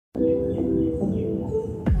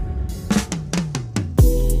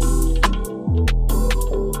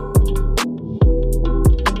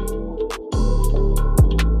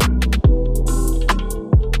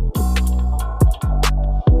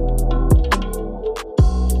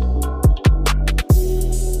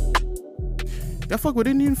Y'all fuck with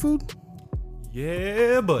Indian food?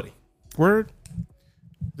 Yeah, buddy. Word.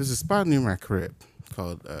 There's a spot near my crib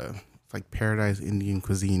called it's like Paradise Indian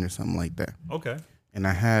Cuisine or something like that. Okay. And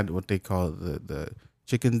I had what they call the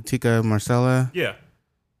chicken tikka marsala. Yeah.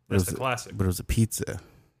 That's the classic. But it was a pizza.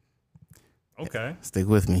 Okay. Stick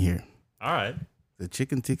with me here. All right. The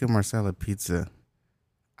chicken tikka marsala pizza.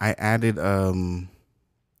 I added I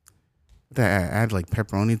add like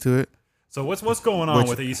pepperoni to it. So what's going on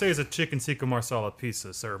with it? You say it's a chicken tikka marsala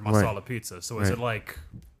pizza, sir. Marsala pizza. So is it like,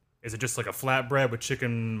 is it just like a flatbread with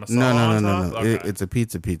chicken masala No. Okay. It's a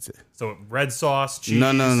pizza. So red sauce, cheese.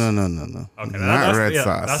 No. Okay, Not red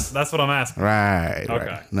sauce. That's what I'm asking. Right. Okay.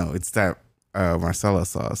 Right. No, it's that marsala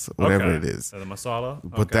sauce, whatever it is. So the masala.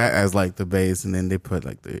 Put that as like the base, and then they put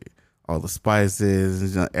like all the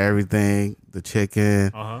spices, everything, the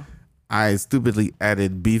chicken. I stupidly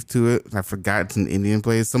added beef to it. I forgot it's an Indian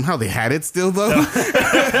place. Somehow they had it still though.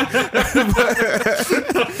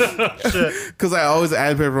 Because I always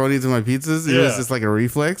add pepperoni to my pizzas. It was just like a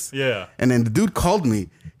reflex. Yeah. And then the dude called me.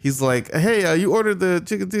 He's like, "Hey, you ordered the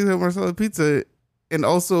chicken tikka marsala pizza and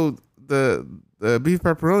also the beef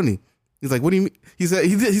pepperoni." He's like, "What do you mean?" He said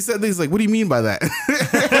he's like, "What do you mean by that?"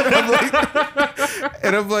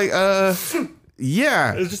 and I'm like,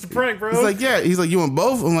 yeah. It's just a prank, bro. He's like, yeah. He's like, you want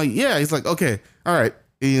both? I'm like, yeah. He's like, okay, all right.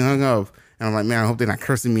 He hung up. And I'm like, man, I hope they're not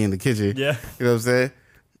cursing me in the kitchen. Yeah. You know what I'm saying?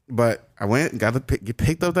 But I went and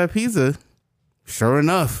picked up that pizza. Sure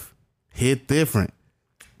enough, hit different.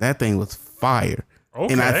 That thing was fire.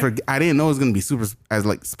 Okay. And I didn't know it was going to be super as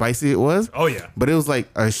like spicy it was. Oh, yeah. But it was like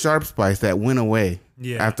a sharp spice that went away.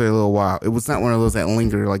 Yeah. After a little while. It was not one of those that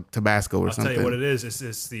linger like Tabasco or something. I'll tell you what it is. It's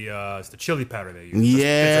the chili powder they use.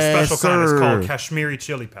 Yeah, it's a special kind. It's called Kashmiri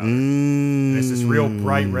chili powder. And it's this real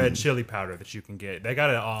bright red chili powder that you can get. They got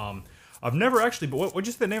it. I've never actually. But what'd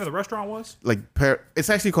you say the name of the restaurant was? Like it's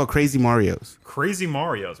actually called Crazy Mario's. Crazy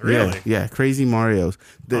Mario's, really? Yeah, Crazy Mario's.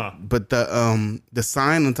 But the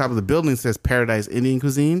sign on top of the building says Paradise Indian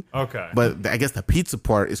Cuisine. Okay. But I guess the pizza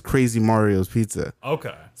part is Crazy Mario's Pizza.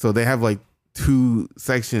 Okay. So they have like 2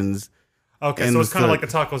 sections. Okay, so it's kind of like the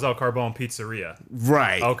Tacos El Carbone Pizzeria.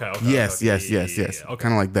 Right. Okay. Yes. Yeah. Okay.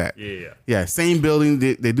 Kind of like that. Yeah. Yeah, same building.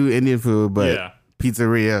 They do Indian food, but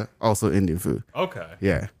pizzeria, also Indian food. Okay.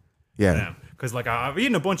 Yeah. Because like I've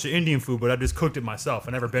eaten a bunch of Indian food, but I just cooked it myself.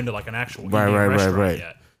 I've never been to like an actual Indian restaurant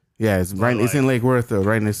yet. Yeah, it's right. It's in Lake Worth though,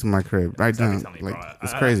 right next to my crib. Right down. Like,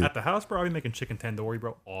 it's crazy. At the house, bro, I be making chicken tandoori,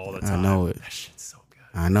 bro, all the time. I know it. That shit's so good.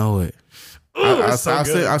 I know it. Ooh, I'll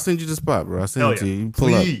send you the spot, bro. I'll send it to you. You pull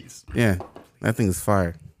Please. up. Yeah, that thing is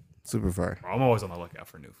fire. Super fire. Bro, I'm always on the lookout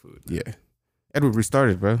for new food. Yeah. Edward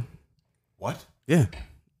restarted, bro. What? Yeah.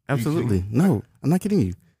 Absolutely. No, I'm not kidding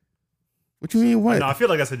you. What you mean, what? No, I feel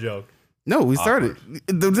like that's a joke. No, we started.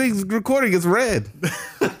 The thing's recording is red.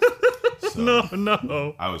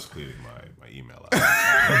 No. I was cleaning my email out.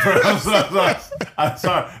 I'm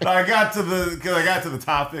sorry. I got to the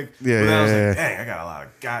topic. Yeah, but then I was yeah. like, dang, I got a lot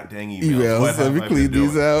of goddamn emails. Let me clean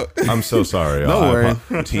these out. I'm so sorry. Don't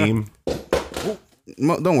worry. Team.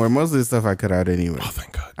 Don't worry. Most of the stuff I cut out anyway. Oh,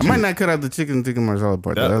 thank God. I might not cut out the chicken marsala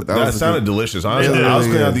part. That sounded delicious. Honestly, Really I was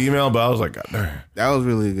cleaning good. out the email, but I was like, God damn. That was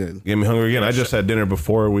really good. Get me hungry again. I just had dinner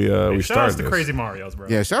before we Shout out started to this. Crazy Mario's, bro.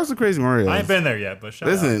 Yeah, shout out to Crazy Mario. I ain't been there yet, but shout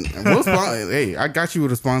Listen, out. hey, I got you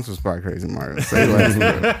with a sponsor spot, Crazy Mario. Say less,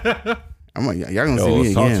 bro. I'm like, y'all gonna see me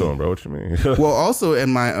let's talk again. to him, bro. What you mean? Well, also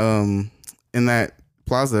in my in that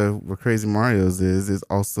plaza where Crazy Mario's is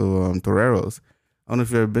also Torero's. I don't know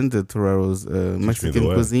if you've ever been to Torero's Mexican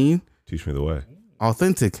cuisine. Teach me the way.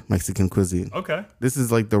 Authentic Mexican cuisine. Okay. This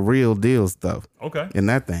is like the real deal stuff. Okay. And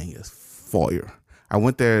that thing is fire. I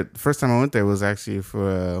went there. The first time I went there was actually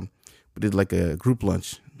for we did like a group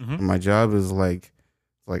lunch. And my job is like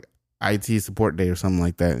IT support day or something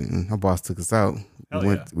like that. And my boss took us out.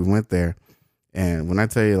 We went there, and when I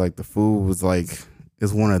tell you like the food was like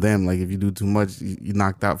it's one of them. Like if you do too much, you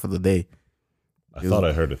knocked out for the day. I thought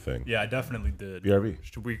I heard a thing. Yeah, I definitely did. BRB.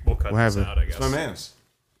 We'll cut What this happened? out, I guess. It's my man's.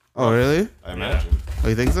 Oh really? I imagine. Oh,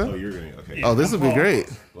 you think so? Oh, you're gonna okay. Oh, this would be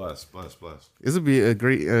great. Bless. This would be a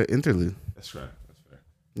great interlude. That's right. That's fair.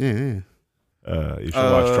 Yeah. You should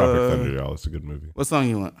watch Tropic Thunder, y'all. It's a good movie. What song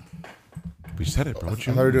you want? We said it, bro. What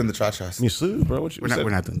you I thought we were doing the cha-chas. You slew, bro. What you We're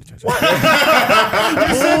not doing the cha-cha.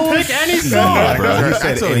 Pick any song. bro. You I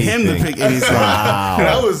said told him to pick any song.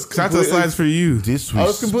 That was Cha-cha completely- slides for you. I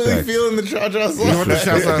was completely feeling the cha-cha slide. You want the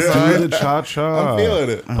cha-cha slide? Do the cha-cha. I'm feeling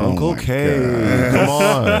it. Uncle my K. Come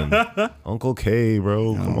on. Uncle K,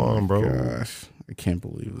 bro. Come on, bro. Gosh, I can't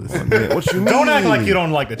believe this. Man, what you mean? Don't act like you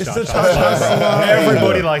don't like the cha-cha cha-cha slide.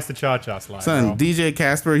 Everybody likes the cha-cha slide, Son, bro. DJ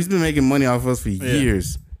Casper, he's been making money off us for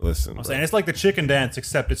years. Listen, I'm saying it's like the chicken dance,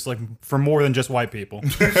 except it's like for more than just white people.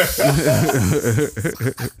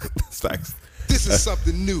 Facts. This is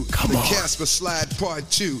something new. The Casper Slide Part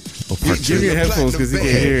 2. Give me your headphones because he can't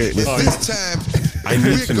hear it. This time, I need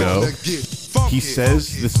we're to know. gonna get funky. He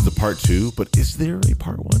says this is the part 2, but is there a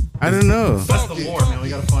part 1? I don't know. That's the lore, man. We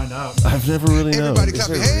gotta find out. I've never really known. Everybody clap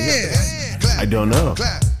your hands. Clap, I don't know.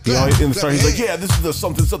 Clap, He clap, always, in the clap start, he's your like, yeah, this is the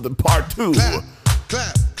something part 2. Clap,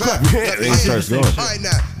 clap, clap, your clap hands. your He starts going. All right,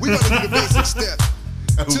 now we're gonna do the basic step.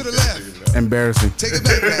 To the left. Embarrassing. Take it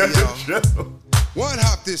back now, y'all. One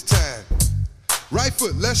hop this time. Right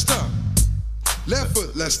foot, let's stomp. Left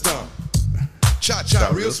foot, let's stomp.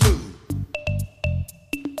 Cha-cha, real smooth.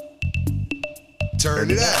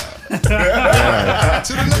 Turn it out. To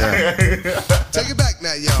the left. Take it back now,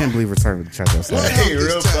 I can't y'all. believe we're starting with the Cha-Cha One Slide. hop Hey, real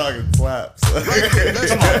this time. talking slaps. Right foot,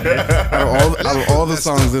 let's stomp. Out of all the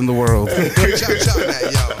songs in the world, Cha-cha now,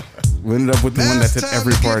 y'all. we ended up with the one that's at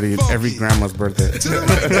every party, at every grandma's birthday. To the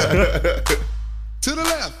right. To the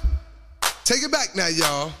left. Take it back now,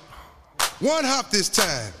 y'all. One hop this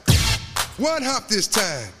time. One hop this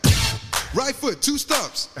time. Right foot, 2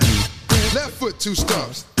 stumps. Left foot, 2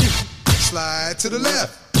 stumps. Slide to the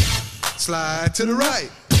left. Slide to the right.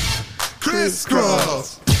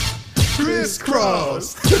 Crisscross.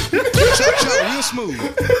 Crisscross. Cha-cha, real smooth.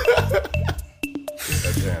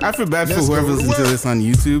 I feel bad for whoever listens to this on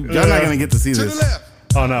YouTube. Y'all not gonna get to see To the this. left.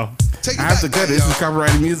 Oh no. Take it I have to back cut now, it. This is y'all.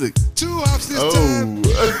 copyrighted music. 2 hops this time.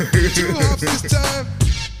 2 hops this time.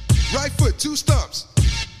 Right foot, 2 stumps.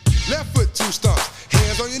 Left foot, 2 stumps.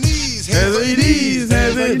 Hands on your knees. Hands on your knees.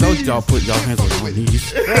 Hands on your knees. Don't y'all put y'all hands on your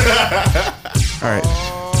knees. All right,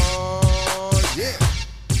 Oh, yeah.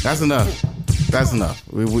 that's enough. That's enough.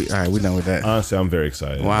 All right, we done with that. Honestly, I'm very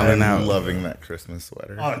excited. Wilding I'm out. loving that Christmas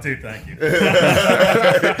sweater. Oh, dude, thank you.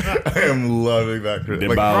 I am loving that Christmas.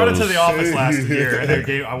 Like, Brought it to the office last year, and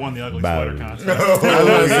I won the ugly sweater Bows. contest. I was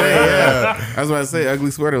about to say, yeah. I was about to say,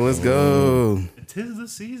 ugly sweater. Let's go. Tis the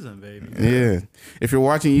season, baby. Yeah. If you're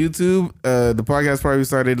watching YouTube, the podcast probably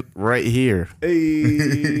started right here.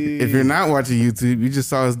 If you're not watching YouTube, you just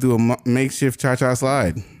saw us do a makeshift Cha-Cha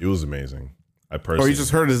Slide. It was amazing. I Or personally. you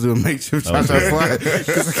just heard us do a makeshift Cha-Cha Slide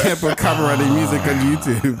because I can't put copyrighted music on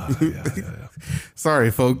YouTube. Sorry,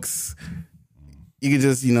 folks. You can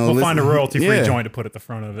just, We'll listen. find a royalty-free Yeah. joint to put at the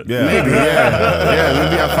front of it. Yeah. Maybe, yeah.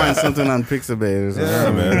 Maybe I'll find something on Pixabay or something.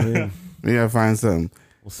 Yeah, man. Maybe I'll find something.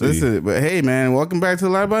 We'll see. Listen, but hey, man, welcome back to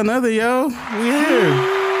Live by Another, yo. We here.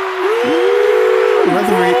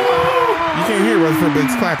 Rutherford, you can't hear Rutherford, but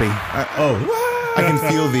it's clapping. I can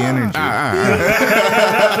feel the energy.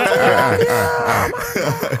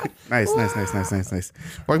 Nice.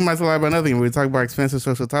 Welcome back to Live by Nothing, where we talk about expensive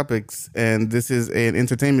social topics, and this is an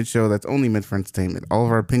entertainment show that's only meant for entertainment. All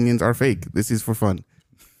of our opinions are fake. This is for fun.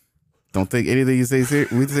 Don't take anything you say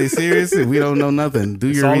we say serious. We don't know nothing. Do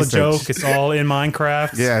It's your all research. a joke. It's all in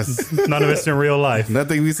Minecraft. Yes. None of it's in real life.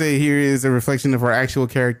 Nothing we say here is a reflection of our actual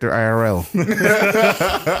character IRL.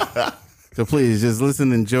 So please just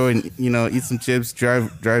listen, enjoy, and eat some chips,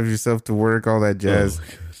 drive yourself to work, all that jazz.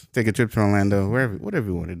 Take a trip to Orlando, whatever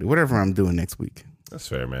you want to do, whatever I'm doing next week. That's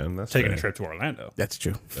fair, man. That's Taking fair. a trip to Orlando. That's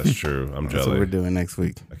true. That's true. I'm That's what we're jelly. doing next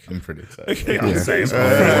week. I'm pretty excited.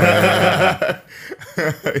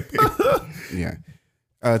 Yeah.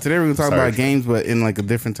 Today we're gonna talk about games, but in like a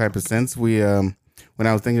different type of sense. We when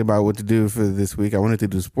I was thinking about what to do for this week, I wanted to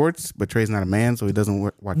do sports, but Trey's not a man, so he doesn't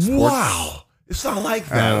watch sports. Wow. It's not like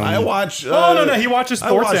that. I watch. Oh, no, he watches I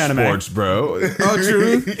sports watch anime. sports, bro. Oh,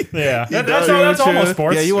 true. Yeah. That's almost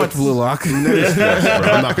sports. Yeah, you watch Blue Lock. Bro, I'm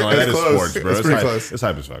not gonna lie. That is close. sports, bro. It's pretty hype. close. It's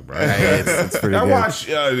hype as fuck, bro. It's pretty I good. watch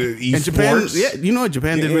esports. And Japan, yeah, you know what?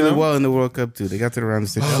 Japan did You really know? well in the World Cup too. They got to the round of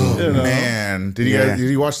 16. Man, did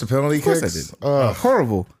you watch the penalty Of course kicks? I did.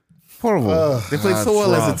 Horrible. They played so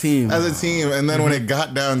well as a team. As a team, and then when it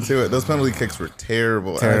got down to it, those penalty kicks were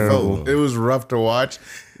terrible. And I Terrible. felt it was rough to watch.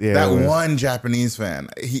 Yeah, that it was. one Japanese fan,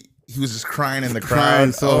 he was just crying in the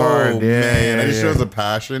Crying crowd so hard. Yeah, man, yeah, it just yeah. shows a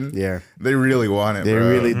passion. Yeah. They really want it. They bro.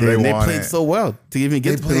 really did. They want played it. so well to even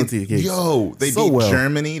get the penalty kicks. They So beat well.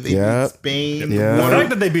 Germany. They Yep. beat Spain. Yeah. The fact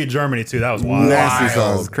that they beat Germany too, that was wild. Nasty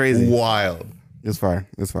sauce. Crazy. Wild. It's fine.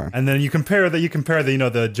 And then you compare the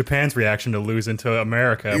the Japan's reaction to losing to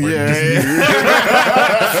America. Where Yeah.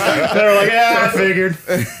 They're like, yeah, I figured.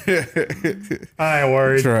 I ain't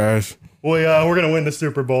worried. Trash. We're gonna win the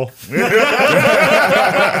Super Bowl.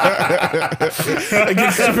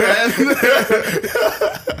 Against Japan.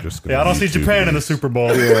 Just gonna Yeah, I don't see YouTube Japan in the this. Super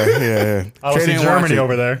Bowl. Yeah. I don't see Germany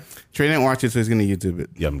over there. Trey didn't watch it, so he's going to YouTube it.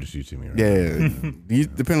 Yeah, I'm just YouTubing right Yeah.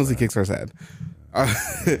 The penalty kicks are sad.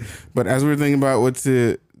 But as we were thinking about what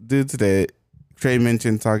to do today, Trey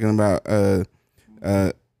mentioned talking about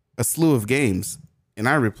a slew of games. And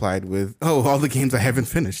I replied with, "Oh, all the games I haven't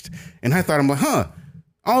finished." And I thought, I'm like,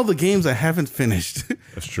 all the games I haven't finished.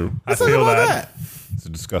 That's true. I feel that. It's a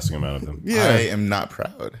disgusting amount of them. Yeah. I am not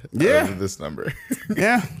proud of this number.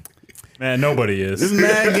 Yeah. Man, nobody is. There's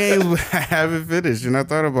mad games I haven't finished. And I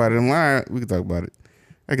thought about it. And why? We could talk about it.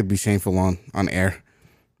 I could be shameful on air.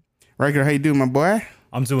 Riker, how you doing, my boy?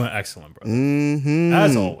 I'm doing excellent, brother. Mm-hmm.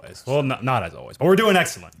 As always. Well, not as always, but we're doing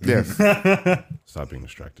excellent. Yes. Stop being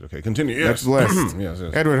distracted. Okay, continue. Yes. That's blessed. yes.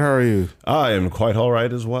 Edward, how are you? I am quite all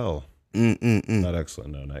right as well. Not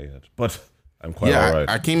excellent. No, not yet. But I'm quite all right.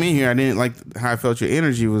 I came in here. I didn't like how I felt your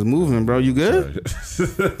energy was moving, bro. You good?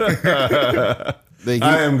 Like,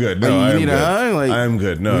 I am good. No, like, I you am need good. a hug? Like, I am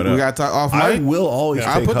good. No, no. We got to talk off I mic. will always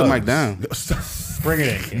I'll take put the mic hugs. down. Bring it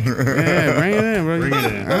in, King. Yeah, bring it in, bro. Bring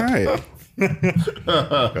it in. All right.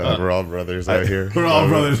 God, we're all brothers out here. We're all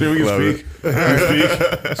brothers here. We can Love speak. We can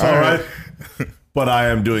speak. It's all right. But I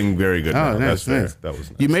am doing very good now. Oh, That's fair. nice. That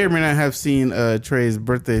was nice. You may or may not have seen Trey's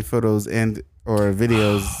birthday photos and or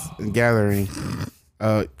videos gathering.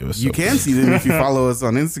 was You so can good. see them if you follow us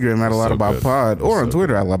on Instagram at A Lot so About good. Pod It was or on so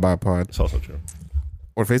Twitter at A Lot About Pod It's also true.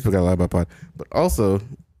 or Facebook at A Lot About Pod. But also,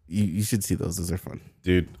 you should see those. Those are fun.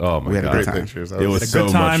 Dude, oh my We had a God. great Great time. pictures. It was A so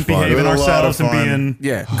good time much fun. behaving It was a lot ourselves of and fun. being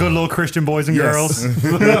Yeah. good little Christian boys and Yes. girls.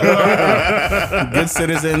 Good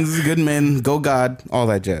citizens, good men, go God, all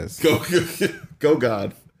that jazz. Go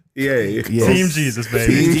God. Yay. Yes. Team Jesus,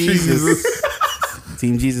 baby. Team Jesus.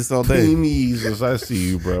 Team Jesus all day. Team Jesus. I see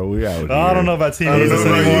you, bro. We out here. I don't know about Team I don't Jesus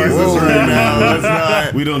know about anymore. Jesus right now. Let's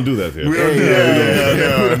not. We don't do that here.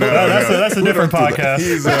 That's a different podcast.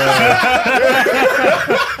 He's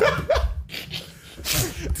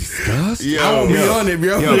I won't be on it,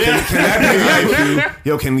 bro. Yo, can that be the IQ?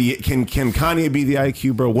 Yo, can Kanye be the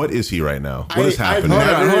IQ, bro? What is he right now? What is happening?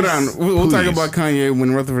 Hold on. We'll talk Please. about Kanye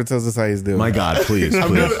when Rutherford tells us how he's doing. My God, please,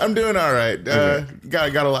 please. I'm doing all right.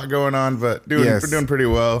 Got a lot going on, but we're doing pretty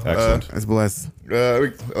well. Excellent. That's blessed.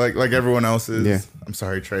 Like everyone else is. Yeah. I'm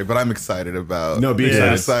sorry, Trey, but I'm excited about. No, be Yeah. excited.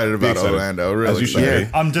 I'm excited Be about excited. Orlando. Really As you should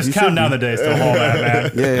excited. be. I'm just counting down the days to home,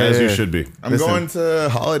 man. Yeah, As you should be. I'm going to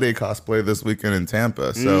holiday cosplay this weekend in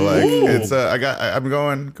Tampa, so like it's I got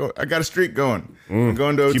a streak going. I'm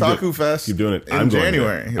going to Keep Otaku Fest. keep doing it. in I'm going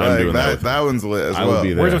January. there. I'm doing that with you. that one's lit as I will well.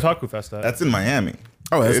 be there. Where's Otaku Fest at? That's in Miami.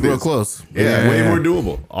 Oh, that's It real is. close. Yeah, Way more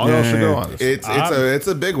doable. All else should go on this. It's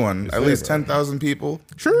a big one. At least bro. 10,000 people.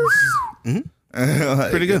 Sure.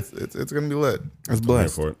 Like, Pretty good. It's gonna be lit. That's Here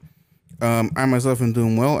blessed. for it. I myself am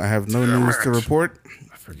doing well. I have no news to report.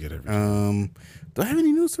 I forget everything. Do I have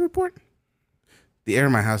any news to report? The air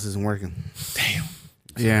in my house isn't working. Damn.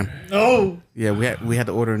 Yeah. Oh, Yeah, we had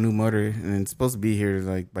to order a new motor, and it's supposed to be here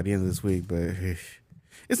like by the end of this week. But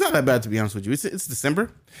it's not that bad, to be honest with you. It's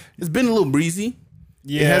December. It's been a little breezy.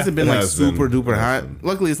 yeah. It hasn't been It like has been. super duper It has hot. been.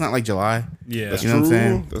 Luckily, it's not like July. Yeah. That's You know what I'm true.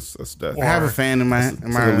 saying? That's death. I have a fan in my It's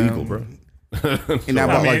illegal, bro. and I I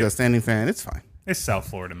bought mean- like a standing fan. It's fine. It's South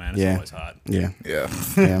Florida, man. It's Yeah. always hot. Yeah. Yeah.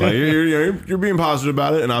 Yeah. Like, you're being positive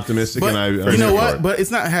about it and optimistic, But and I you know appreciate what? it. But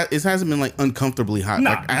it's not. It hasn't been like uncomfortably hot. Nah.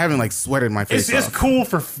 Like I haven't like sweated my face It's off. cool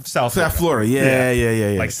for South Florida. South Florida.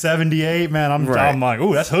 Yeah. Like 78, man. I'm Right. like,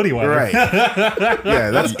 ooh, that's hoodie weather. Right.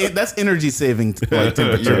 Yeah. That's energy saving like Your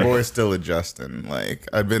temperature. boy's still adjusting. Like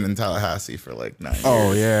I've been in Tallahassee for like 9 years.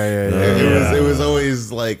 Oh yeah. It was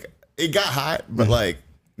always like it got hot, but like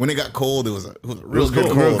when it got cold, it was a real good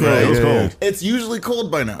cold. cold. Real cold. Right? It was cold. It's usually cold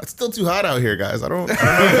by now. It's still too hot out here, guys. I don't know.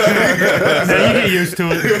 Man, you get used to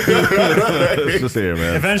it. It's just here,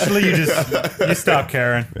 man. Eventually, you stop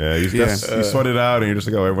caring. Yeah, you sweat it out, and you're just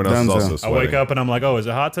like, oh, everyone else is Dunzo. also I sweating. wake up and I'm like, oh, is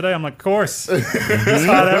it hot today? I'm like, of course. It's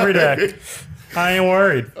hot every day. I ain't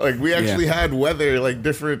worried. Like we actually had weather, like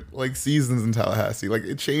different like seasons in Tallahassee. Like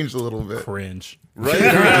it changed a little bit. Cringe. Right?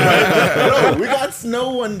 No, we got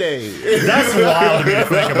snow one day. That's wild to me to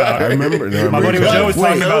think about. I remember. No, My buddy Joe Joe was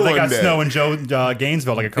talking Wait, about they no got one did. snow in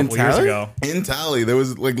Gainesville like a couple years Tyler? ago. In Tally, there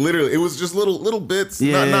was like literally, it was just little bits.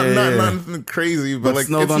 Yeah, not yeah. nothing crazy, but, But like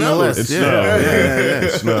snowed it on the snowed. list. It's Yeah. snow. Yeah.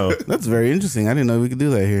 It's snow. That's very interesting. I didn't know we could do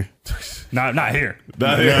that here. Not here.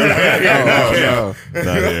 Not here. Oh,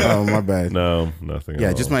 Not here. oh, my bad. No, nothing. Yeah,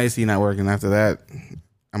 at just all. my AC not working. After that,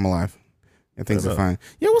 I'm alive. And things are fine.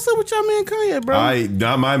 Yeah, what's up with y'all, man, Kanye, bro?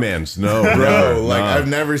 Not my man's. No, Bro, never. like Nah. I've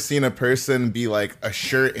never seen a person be like a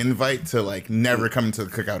sure invite to like never come to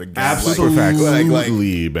the cookout again.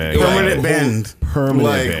 absolutely bang. Permanent band. Permanent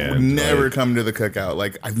Like band. never Like, come to the cookout.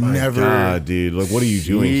 Like I've never. God, dude, like what are you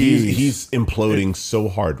doing? Jeez. He's imploding so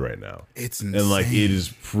hard right now. It's and like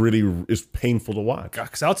insane. it's painful to watch.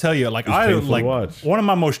 Because I'll tell you, like It's I painful to like watch. one of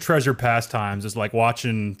my most treasured pastimes is like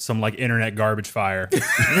watching some like internet garbage fire from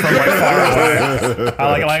like far away.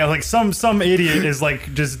 I like some idiot is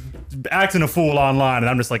like just acting a fool online, and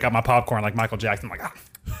I'm just like got my popcorn like Michael Jackson. I'm like,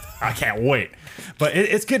 I can't wait. But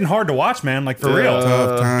it's getting hard to watch, man. Like for real,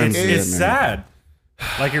 Tough times, it's man. sad.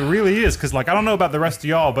 Like it really is, because like I don't know about the rest of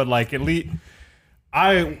y'all, but like at least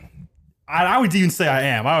I would even say I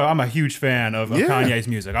am. I'm a huge fan of Kanye's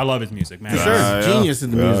music. I love his music, man. Sure, yeah. genius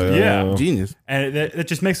in the music. Yeah. Genius. And it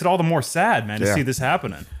just makes it all the more sad, man, to Yeah. see this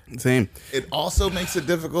happening. Same. It also makes it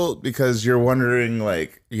difficult because you're wondering,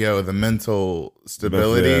 like, the mental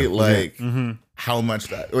stability, Yeah. like how much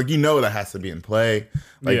that, like, that has to be in play,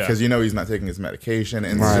 like, Yeah. because he's not taking his medication,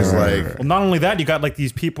 and Right, it's just right, like, Well, not only that, you got like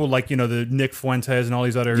these people, like the Nick Fuentes and all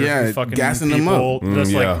these other fucking gassing them people. up.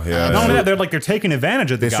 Just like, yeah. not only that, they're taking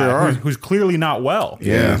advantage of the They guy sure are. who's clearly not well.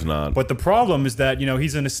 Yeah, it's not. But the problem is that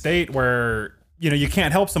he's in a state where you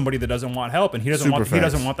can't help somebody that doesn't want help, and he doesn't Super want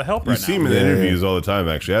facts. the help You right see now. him in interviews all the time,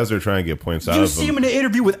 actually, as they're trying to get points out You of see him. him in an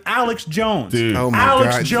interview with Alex Jones. Dude. Oh my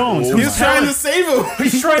Alex God. Jones. He who's was trying to save him.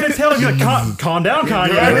 He's trying to tell him, like, calm down, Kanye.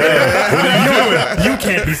 What are you doing? You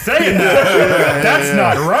can't be saying that. That's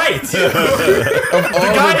not right.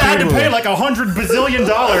 The guy had to pay like $100 bazillion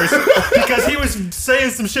because he was saying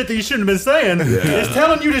some shit that he shouldn't have been saying. Is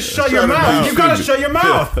telling you to shut your mouth. You gotta shut your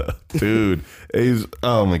mouth. Dude, he's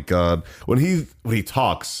oh my god. When he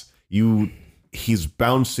talks, he's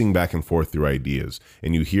bouncing back and forth through ideas,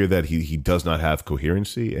 and you hear that he does not have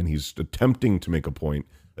coherency, and he's attempting to make a point,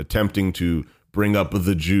 attempting to bring up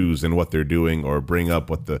the Jews and what they're doing, or bring up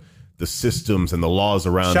what the systems and the laws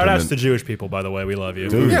around Shout him. outs to Jewish people, by the way. We love you.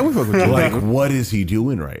 Dude, Yeah, we fuck with you. like, what is he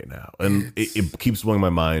doing right now? And it keeps blowing my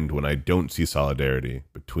mind when I don't see solidarity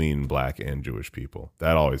between black and Jewish people.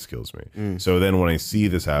 That always kills me. So then when I see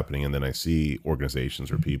this happening, and then I see organizations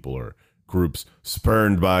or people or groups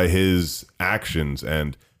spurned by his actions,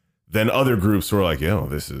 and then other groups were like,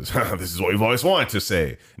 this is what we've always wanted to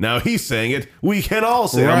say. Now he's saying it. We can all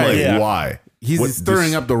say it. I'm Right. like, Yeah. why? He's What-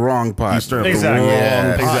 stirring this- up the wrong pot. He's stirring up Exactly. the wrong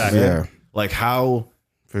Yeah, pot. exactly. Yeah, Like how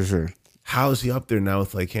for sure. how is he up there now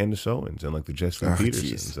with like Candace Owens and like the Jessica Oh,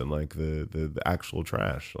 Petersons jeez. and like the actual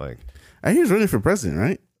trash? Like, And he was running for president,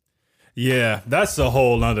 right? Yeah, that's a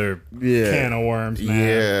whole nother Yeah. can of worms, man.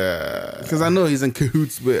 yeah. Because I know he's in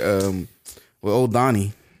cahoots with old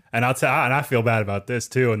Donnie. And I feel bad about this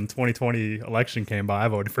too. When the 2020 election came by, I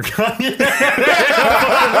voted for Kanye.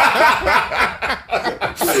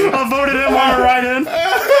 I voted him on the right end.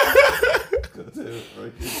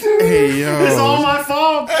 Hey yo, It's all my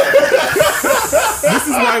fault. this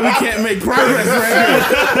is why we can't make progress right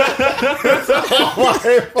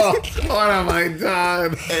here. what am I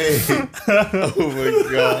done? Oh my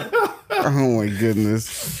god. Oh my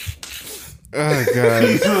goodness. Oh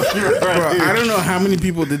god, bro! I don't know how many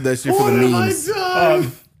people did that shit for the memes.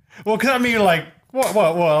 Well, because I mean, like, what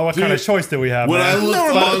kind of choice did we have? When I man?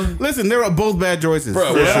 looked on, Listen, they were both bad choices. bro,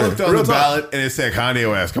 for when I sure. looked on the ballot and it said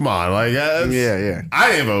Kanye West, come on, like, Yeah.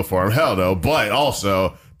 I didn't vote for him, hell no. But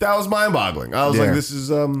also, that was mind-boggling. I was Yeah. like, this is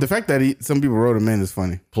The fact that some people wrote him in is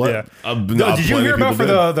funny. Yeah. Did you hear about for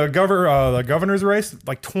the governor's race?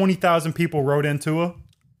 Like 20,000 people wrote into it.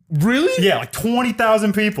 Really? Yeah, like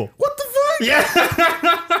 20,000 people. What the fuck? Yeah,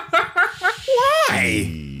 Why?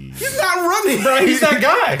 He's not running. bro, he's that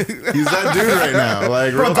guy. He's that dude right now.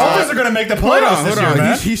 Like, Bro, real Dolphins talk. are gonna make the Hold playoffs on, this hold year, on.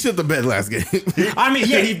 man. He shit the bed last game. I mean,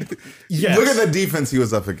 yeah, yes. Look at the defense he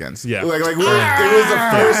was up against. Yeah. Like it was the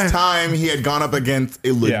first time he had gone up against a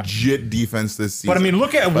Yeah. legit defense this season. But I mean,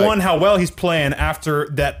 look at Like, one how well he's playing after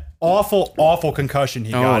that awful concussion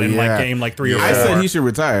he got in like game like 3 or 4. I said he should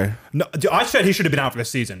retire. No, dude, I said he should have been out for the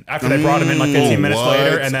season after they brought him in like 15 minutes what?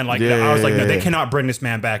 later, and then like Yeah, I was like, no, yeah, they yeah. cannot bring this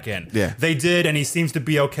man back in. Yeah. They did, and he seems to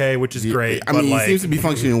be okay, which is great. I but mean, like, he seems to be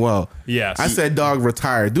functioning well. Yes. I said, dog,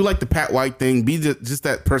 retire. Do like the Pat White thing. Be just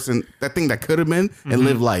that person, that thing that could have been, and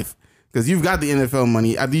live life. Because you've got the NFL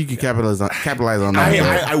money. I think you can capitalize on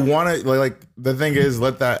that. I want to like the thing is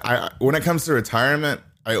let that. When it comes to retirement,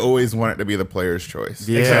 I always want it to be the player's choice.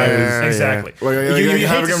 Yeah. exactly. Like, you hate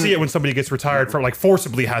having to him- see it when somebody gets retired for like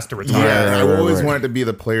forcibly has to retire. Yeah, right, I always right. want it to be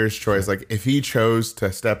the player's choice. Like if he chose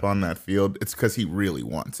to step on that field, it's because he really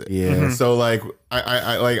wants it. Yeah. Mhm. So like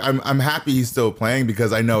I'm happy he's still playing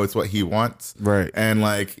because I know it's what he wants. Right. And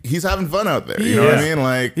like he's having fun out there. You know what I is. mean?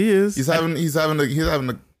 Like He is. He's having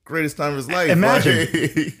the greatest time of his life. Imagine,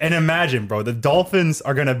 Like- and imagine, bro, the Dolphins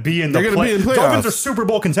are going to be in the They're gonna be in playoffs. Dolphins are Super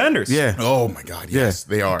Bowl contenders. Yeah. oh my God, yes,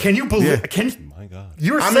 they are. Can you believe? Yeah. Can my God.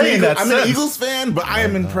 you were I'm saying an, that? I'm an sense. Eagles fan, but I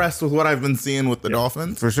am impressed with what I've been seeing with the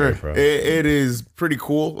Dolphins. For sure. It is pretty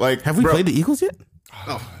cool. Like, Have we bro, played the Eagles yet?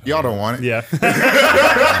 Y'all don't want it. Yeah.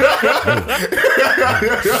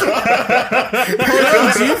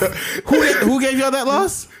 Who gave y'all that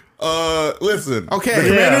loss? Listen. Okay. The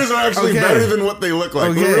Commanders are actually Okay. better than what they look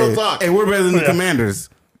like. Okay. Real talk. Hey, we're better than the Commanders.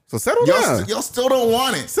 So settle down. Y'all still don't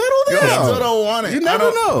want it. Settle down. Y'all still don't want it. You never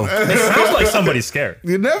know. It sounds like somebody's scared.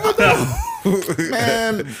 You never know.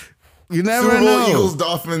 Man, You never Super Bowl know. Eagles,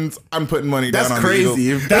 Dolphins. I'm putting money down That's on crazy. the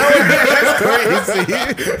Eagles. That's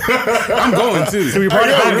crazy. I'm going too. So we brought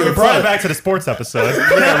it back to the sports episode.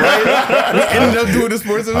 Yeah, right? We ended up doing the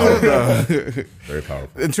sports episode. Very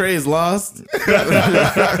powerful. And Trey is lost.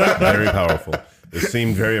 Very powerful. It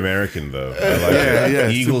seemed very American though. I like it. yeah.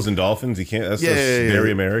 Eagles and Dolphins. You can't. That's Yeah, just yeah, yeah.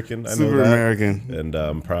 very American. I know Super that. American. And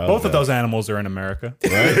I'm proud. Both of that. those animals are in America.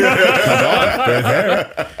 Right? Come on, they're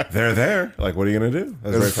there. They're there. Like, what are you gonna do?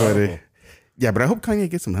 That's very funny. powerful. Yeah, but I hope Kanye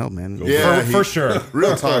gets some help, man. Yeah, For sure.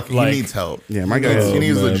 Real talk. Like- he needs help. Yeah, my guy. He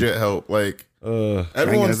needs man. legit help. Like everyone's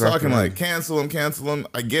Kanye is our talking friend. like cancel him.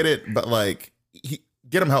 I get it, but like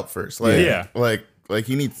get him help first. Like Yeah. like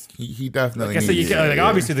he needs. He definitely. Like I said, you needs can, it. like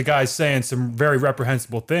obviously the guy's saying some very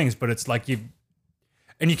reprehensible things, but it's like you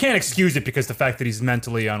can't excuse it because the fact that he's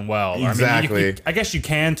mentally unwell. Exactly. I mean, I guess you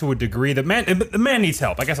can to a degree. The man needs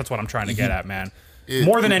help. I guess that's what I'm trying to get at, man.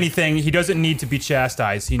 More than anything, he doesn't need to be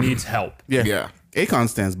chastised. He needs help. Yeah. Yeah. Akon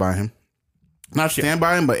stands by him. Not stand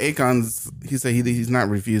by him, but Akon's, he said he's not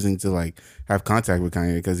refusing to like have contact with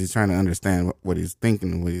Kanye because he's trying to understand what he's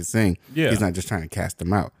thinking and what he's saying. Yeah. He's not just trying to cast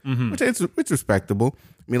him out, which it's respectable.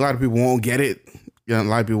 I mean, a lot of people won't get it. You know, a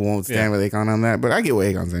lot of people won't stand with Akon on that, but I get what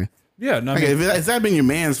Akon's saying. Yeah, no, I Like, mean, if that been your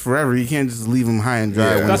man's forever, you can't just leave him high and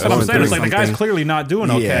dry. when that's what I'm he's saying. doing It's like the guy's something. clearly not doing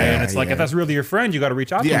okay, Yeah, and it's like yeah. if that's really your friend, you got to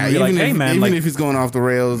reach out to him Yeah, and be like, hey, man, even like, if he's going off the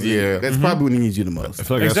rails, Yeah. that's probably when he needs you the most. I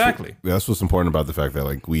feel like Exactly. That's what's important about the fact that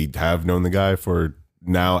like we have known the guy for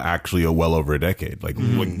now actually well over a decade. Like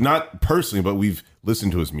not personally, but we've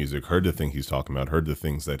listened to his music, heard the thing he's talking about, heard the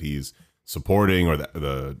things that he's supporting or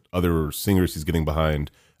the other singers he's getting behind,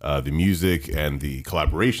 the music and the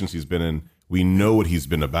collaborations he's been in. We know what he's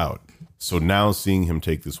been about. So now seeing him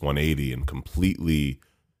take this 180 and completely,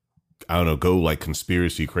 I don't know, go like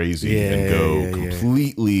conspiracy crazy and go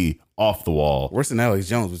completely off the wall. Worse than Alex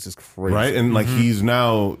Jones, which is crazy. Right? And like he's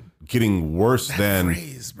now getting worse than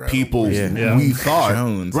phrase, bro. people Yeah. we thought.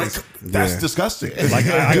 Jones. Right? That's disgusting. like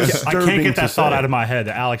I can't Disturbing get to that thought say. out of my head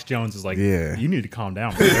that Alex Jones is like, Yeah. you need to calm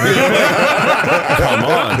down. Come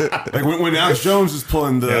on. Like when Alex Jones is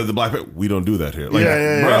pulling the black belt, we don't do that here. Like,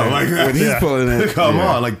 bro, like when he's pulling it, come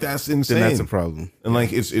yeah, on, like that's insane. then that's a problem. And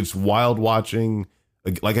like it's wild watching,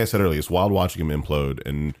 like I said earlier, it's wild watching him implode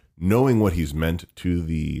and knowing what he's meant to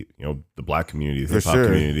the the black community, the hip hop sure.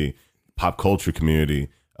 community, pop culture community,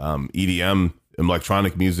 EDM,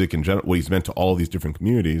 electronic music in general, what he's meant to all these different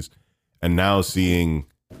communities, and now seeing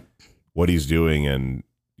what he's doing, and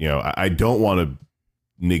I don't want to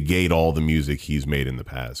negate all the music he's made in the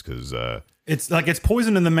past because It's like it's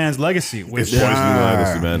poisoning the man's legacy. Which it's poisoning the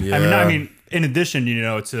legacy, man. Yeah. I mean, in addition,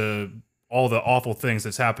 to all the awful things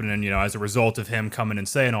that's happening, as a result of him coming and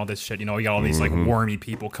saying all this shit, you got all these like wormy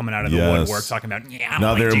people coming out of the Yes. woodwork talking about, I don't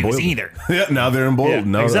Now like they're Jews emboldened. either. Yeah, now they're emboldened.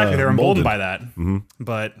 Yeah, Now, exactly, they're emboldened by that. Mhm.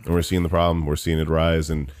 But And we're seeing the problem. We're seeing it rise,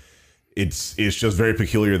 and it's just very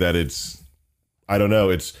peculiar that it's. I don't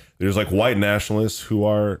know. There's like white nationalists who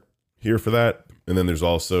are here for that, and then there's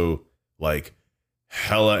also like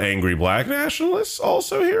hella angry black nationalists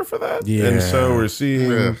also here for that. Yeah. And so we're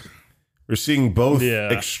seeing both Yeah.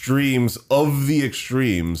 extremes of the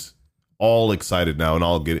extremes all excited now, and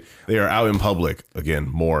all get it. They are out in public again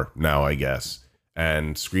more now, I guess,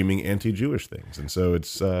 and screaming anti-Jewish things. And so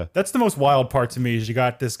it's that's the most wild part to me is you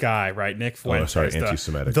got this guy, right, Nick Fuentes, sorry, the-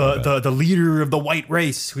 anti-Semitic, my bad. the leader of the white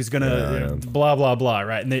race who's gonna blah blah blah,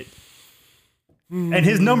 right? And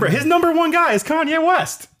his number one guy is Kanye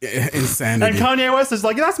West, Insanity. and Kanye West is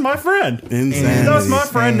like, that's my friend. Insanity. That's my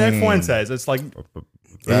friend Nick Fuentes. It's like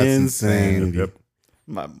That's Insanity. Yep.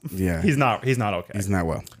 Yeah. he's not okay. He's not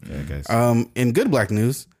well. Yeah, guys. In good black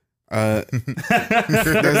news, there's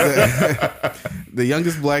the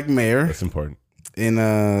youngest black mayor That's important. in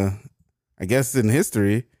I guess in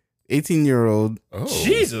history, 18-year-old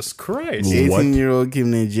Jesus Christ! What? 18-year-old kid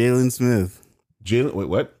named Jalen Smith. Jalen, wait,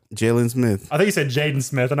 what? Jalen Smith. I think you said Jaden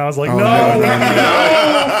Smith, and I was like, Oh, no.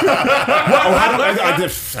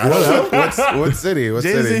 What city? What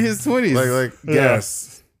Jalen's city? in his 20s. Like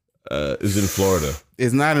yes. Is in Florida.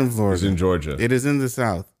 It's not in Is Florida. in Georgia. It is in the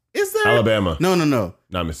South. Is there? Alabama. No. Not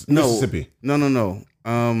No. Mississippi. No.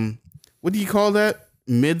 What do you call that?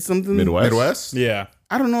 Mid something? Midwest. Midwest? Yeah,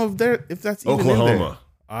 I don't know if that's even in there. Oklahoma.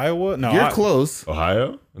 Iowa. No, You're close.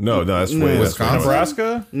 Ohio? No, that's No, way Wisconsin?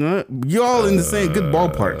 Nebraska. No, you're all in the same good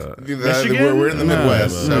ballpark. Michigan? We're in the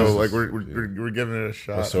Midwest, No. so like we're giving it a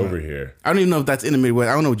shot. That's over here. I don't even know if that's in the Midwest.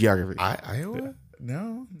 I don't know geography. Iowa?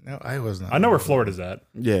 No, I was not. I know where Florida's at.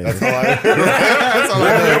 Yeah. That's all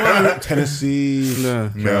I know. Tennessee,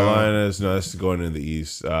 No. Carolinas. No, that's going into the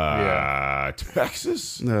east.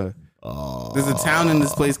 Texas. No. There's a town in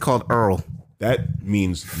this place called Earl. That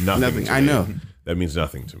means nothing. Nothing. To I me. know. That means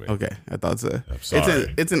nothing to me. Okay, I thought so.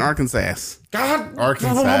 sorry. It's in Arkansas.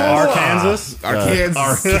 Arkansas.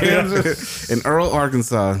 Arkansas. In Earl,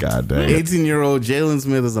 Arkansas. God dang it. 18-year-old Jalen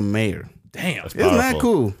Smith is a mayor. Damn. Isn't that Powerful.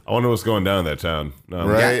 cool? I wonder what's going down in that town. No,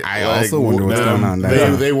 Right? Yeah, I also wonder what's going on They,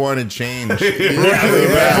 there. they wanted change.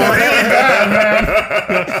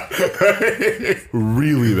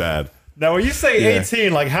 really bad. Now, when you say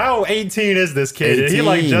 18, like how 18 is this kid? Did he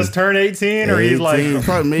like 18. just turn 18 or he's 18, like,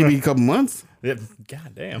 probably maybe a couple months. God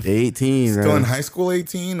damn. 18. Still in right? high school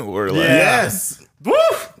 18 or like Yes. Woo!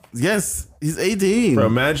 Yes. He's 18. Bro,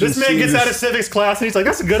 imagine This man seeing gets this- out of civics class and he's like,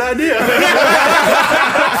 that's a good idea.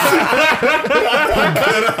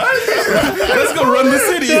 Let's go run the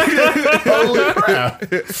city. holy crap.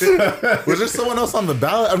 Was there someone else on the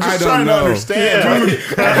ballot? I'm just I don't trying know. to understand.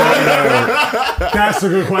 That's a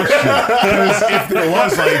good question. Because if there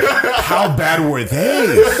was, like, how bad were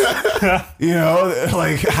they? You know,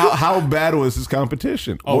 like, how bad was his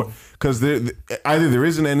competition? Because either there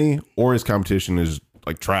isn't any, or his competition is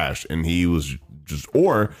like trash, and he was just,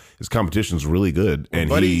 or his competition's really good, and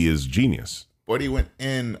buddy- he is genius. But he went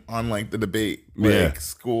in on like the debate, Yeah. like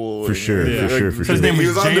school. For sure, and, for sure, for sure. His name He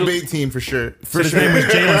was was on Jalen- debate team for sure. His name was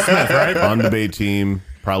Jalen Smith, right? On debate team,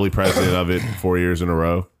 probably president of it 4 years in a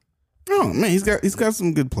row. Oh man, he's got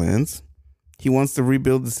some good plans. He wants to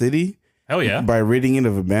rebuild the city Hell yeah. by ridding it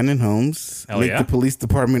of abandoned homes, Hell make yeah. the police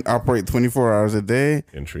department operate 24 hours a day,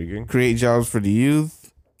 Intriguing. create jobs for the youth,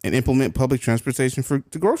 and implement public transportation to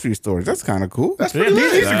grocery stores. That's kind of cool. That's Yeah, pretty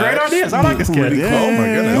these good. are great ideas. I like this kid. Yeah. Oh my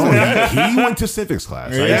goodness. No, he went to civics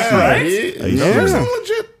class. I Yeah, see. right? There's some Yeah.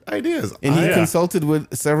 legit ideas. And he yeah. consulted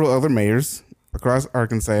with several other mayors across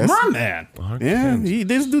Arkansas. My man. Yeah, he did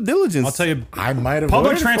his due diligence. I'll tell you, I might have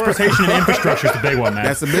public voted for it. transportation and infrastructure is the big one, man.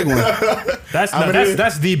 That's a big one.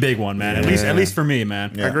 That's the big one, man. At least for me,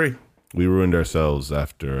 man. I agree. We ruined ourselves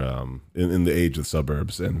after in the age of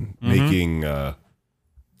suburbs and making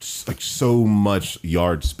like so much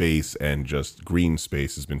yard space and just green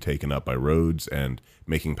space has been taken up by roads and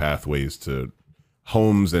making pathways to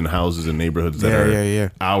homes and houses and neighborhoods that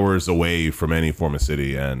are hours away from any form of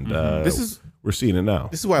city, and we're seeing it now.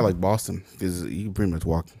 This is why I like Boston, because you can pretty much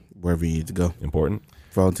walk wherever you need to go Important.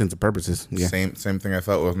 for all intents and purposes. Yeah. Same thing I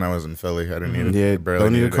felt when I was in Philly. I didn't need Yeah,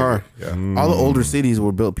 don't need a car. Yeah. All the older cities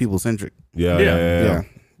were built people centric. Yeah, Yeah. Yeah.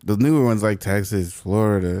 The newer ones like Texas,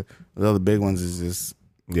 Florida, the other big ones is just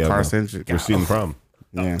car centric. We're seeing the problem.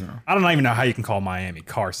 Yeah. I don't even know how you can call Miami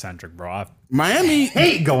car centric, bro. I Miami,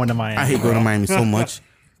 hate going to Miami. I hate bro. going to Miami so much.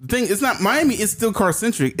 The thing, it's not Miami, it's still car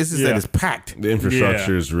centric. It's just Yeah. that it's packed. The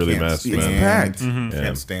infrastructure Yeah. is really Can't messed, stand- It's man. packed.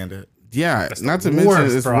 Can't stand it. Yeah. Not to the mention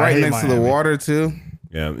worst, it's bro. I right hate next to the Miami. water too.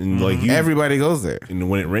 Yeah, and like you, Everybody goes there. and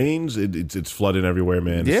when it rains, it's flooding everywhere,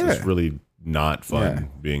 man. Yeah. It's really not fun Yeah.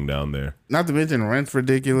 being down there. Not to mention rent's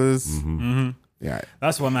ridiculous. Yeah.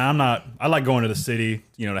 That's what, man. I like going to the city,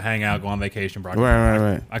 to hang out, go on vacation, bro.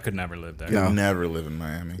 Right. I could never live there. No. Never live in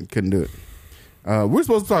Miami. Couldn't do it. We're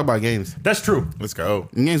supposed to talk about games. That's true. Let's go.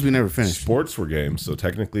 And games we never finished. Sports were games, so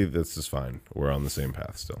technically this is fine. We're on the same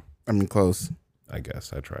path still. I mean, close. I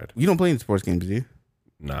guess I tried. You don't play any sports games, do you?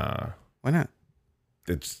 Nah, Why not?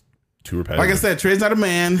 it's too repetitive. Like I said, Trey's not a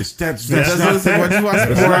man. that's Doesn't listen to what you watch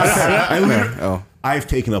sports. Oh, I've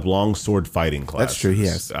taken up long sword fighting classes. That's true, he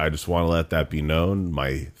has. I just want to let that be known.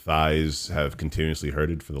 My thighs have continuously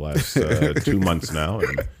hurted for the last 2 months now,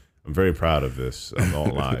 and I'm very proud of this. I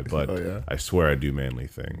won't lie, but I swear I do manly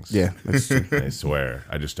things. yeah, that's true. I swear.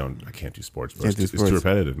 I just don't. I can't do sports. Bro. Can't do It's sports. too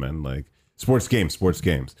repetitive, man. Like sports games.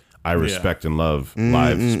 I respect and love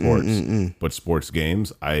live sports, but sports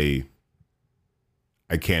games, I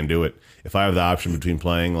can't do it. If I have the option between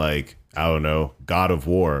playing like, I don't know, God of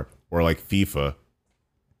War or like FIFA,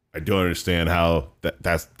 I don't understand how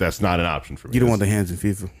that's not an option for me. You don't want the hands in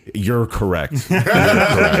FIFA. You're correct. You're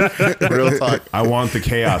correct. Real talk. I want the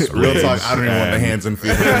chaos. Real rings, talk. I don't even want the and- hands in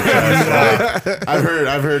FIFA.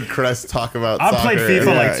 I've heard Crest talk about. I've played soccer.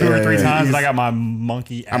 FIFA like two or yeah, three yeah. times, and I got my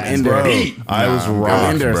monkey ass. in there. beat. I was Nah, I'm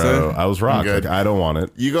rocked, in there, bro. son. I was rocked. good. Like, I don't want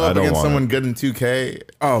it. You go I up don't against want someone it. good in 2K,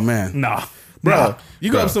 Oh man, No. bro,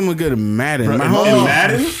 you go up someone good at Madden. My in homie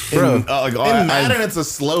Madden? bro. in Madden, it's a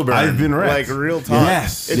slow burn. I've been wrecked. Like real talk.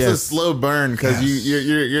 Yes, it's a yes. slow burn because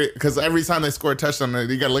you're because every time they score a touchdown,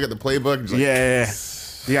 you got to look at the playbook. And just like, Yeah,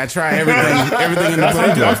 Yeah, I try everything in the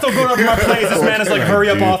playbook. I'm still going over my plays. This man is like, hurry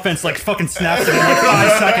up offense, like fucking snaps it in like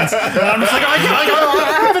 5 seconds. And I'm just like, I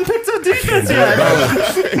haven't picked a defense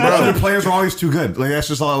yet. Bro, the players are always too good. Like that's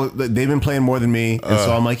just all. They've been playing more than me, and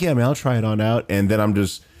so I'm like, yeah, man, I'll try it on out. And then I'm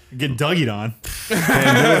just Get Dougied on.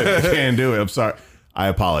 can't do it. I'm sorry. I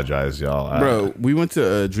apologize, y'all. Bro, we went to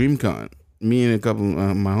DreamCon. Me and a couple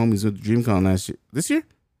of my homies went to DreamCon last year.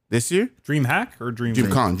 This year? Dream Hack or Dream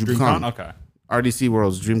DreamCon. Okay. RDC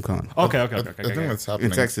World's DreamCon. Okay. I think that's happening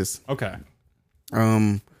In Texas. Okay.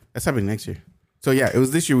 That's happening next year. So yeah, it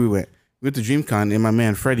was this year we went. We went to DreamCon and my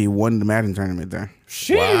man Freddie won the Madden tournament there.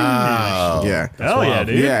 Wow. Yeah. Hell yeah,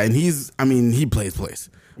 dude. Yeah, and he plays.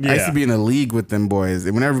 I used to be in a league with them boys.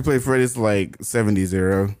 And whenever we play Freddie, it's like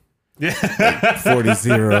 70-0. Yeah.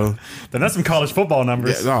 40-0. Then that's some college football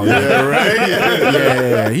numbers. Yeah, right?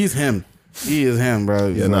 Yeah. He's him. He is him, bro.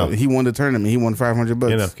 Yeah, So no. he won the tournament. He won $500.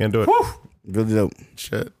 You know, can't do it. Really dope.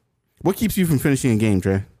 Shit. What keeps you from finishing a game,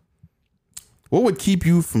 Trey? What would keep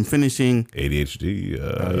you from finishing? ADHD, you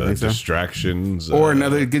think so? distractions, Or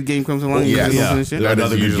another good game comes along? You just don't finish it? That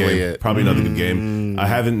another is good usually game. it. Probably another good game. I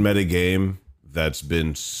haven't met a game that's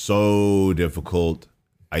been so difficult.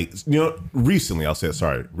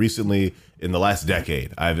 Recently in the last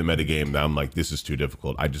decade, I haven't met a game that I'm like, this is too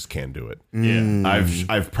difficult. I just can't do it. Yeah.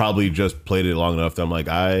 I've probably just played it long enough that I'm like,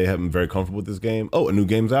 I am very comfortable with this game. Oh, a new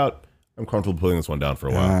game's out. I'm comfortable putting this one down for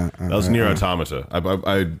a while. That was Nier Automata. I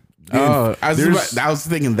was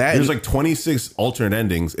thinking that. There's like 26 alternate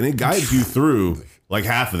endings, and it guides you through like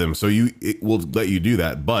half of them. So it will let you do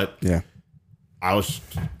that. But yeah.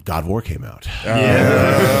 God of War came out.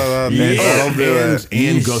 Man,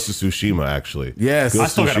 And Ghost of Tsushima, actually. Yes. I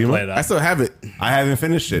Ghost still of got to Tsushima? play that. I still have it. I haven't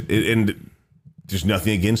finished it. And there's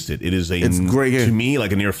nothing against it. It's a great game. To me,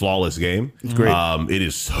 like a near flawless game. It's great. It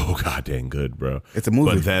is so goddamn good, bro. It's a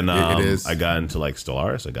movie. But then It is. I got into like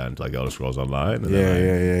Stellaris. I got into like Elder Scrolls Online. And Yeah,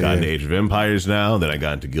 then I got yeah. into Age of Empires now. Then I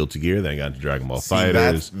got into Guilty Gear. Then I got into Dragon Ball See,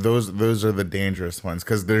 Fighters. those are the dangerous ones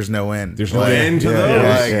because there's no end. There's no end to those.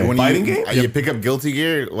 Like when Fighting you, games? you pick up Guilty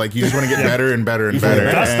Gear, like you just want to get better and better and better.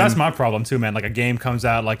 That's my problem too, man. Like a game comes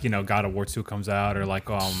out, like God of War 2 comes out, or like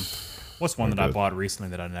what's one that I bought recently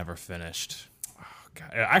that I never finished? Oh, God.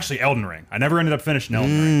 Actually, Elden Ring. I never ended up finishing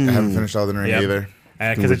Elden Ring. I haven't finished Elden Ring Yep. either.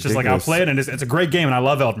 Because it's just like I'll ridiculous. play it and it's a great game and I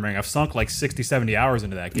love Elden Ring. I've sunk like 60, 70 hours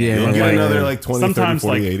into that game. Yeah, You'll But, get like, another like 20, 30, sometimes,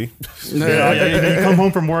 40, like- 80. you come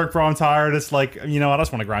home from work, bro. I'm tired. It's like I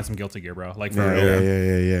just want to grind some Guilty Gear, bro. Like for real.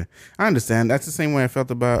 Yeah. I understand. That's the same way I felt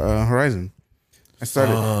about Horizon. I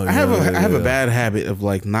started. I have a bad habit of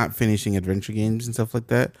like not finishing adventure games and stuff like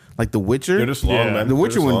that. Like The Witcher. They're just long, Yeah. man. The They're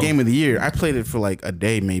Witcher just won long. Game of the Year. I played it for like a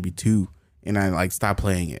day, maybe 2, and I like stopped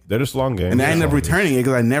playing it. They're just long games. And I ended up Long returning it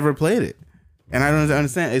because I never played it. And I don't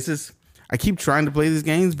understand. It's just I keep trying to play these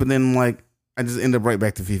games, but then like I just end up right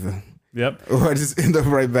back to FIFA, Yep. or I just end up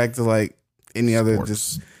right back to like any other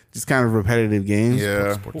Sports. just kind of repetitive games.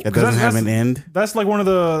 Yeah. That doesn't have an end. That's like one of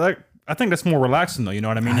the. I think that's more relaxing though. You know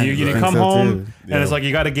what I mean? You think come so, home too. and it's like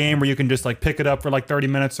you got a game where you can just like pick it up for like 30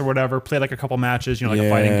 minutes or whatever, play like a couple matches, like a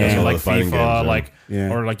fighting Yeah. game, All like the fighting FIFA, games, yeah. like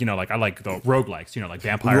Yeah. or like like I like the roguelikes, like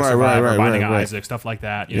Vampire Right, Survivor, right, Binding right. of Isaac, stuff like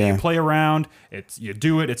that. Yeah. You play around, you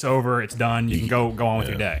do it, it's over, it's done. You can go on with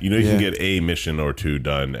your day. You can get a mission or two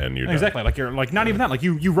done, and you're Exactly. Like you're like not even that. Like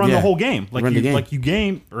you run Yeah. the whole game. Like Run the game. like you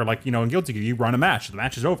game or like in Guilty Gear you run a match. The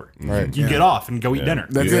match is over. Right. You get off and go eat dinner.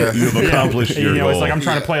 That's done. it. You've accomplished your goal. It's like I'm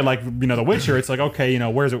trying to play like The Witcher. It's like okay,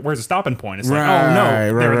 where's the stopping point? It's like Right, oh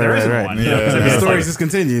no, right, there right, isn't right. one. Yeah. You know, 'cause I mean, The it's story like- just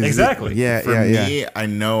continues. Exactly. Yeah, For yeah. me, I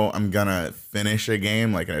know I'm gonna finish a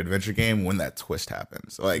game like an adventure game when that twist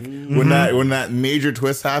happens. Like when that major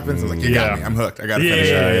twist happens, I'm like, you got Yeah. me. I'm hooked. I gotta Yeah, finish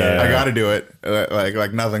it. yeah, I gotta do it.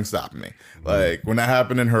 Like nothing's stopping me. Like when that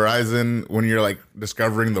happened in Horizon, when you're like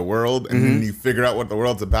discovering the world and then you figure out what the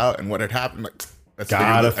world's about and what had happened, like I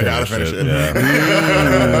gotta finish it. Yeah.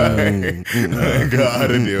 I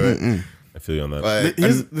gotta do it. I feel you on that. Like,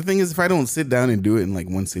 The thing is, if I don't sit down and do it in like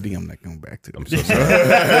one sitting, I'm not going back to it. I'm so sorry.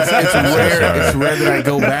 It's rare that I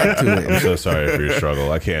go back to I'm it so sorry for your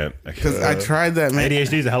struggle. I can't. because I tried that, man.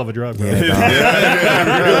 ADHD is a hell of a drug, bro. I'm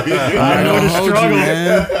I know the hold you, struggle.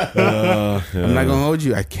 man. I'm not gonna hold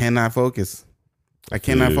you. I cannot focus. I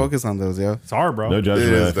cannot Dude. focus on those, yo. It's hard, bro. No it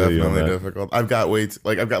judgment. is I feel you on definitely that. difficult. I've got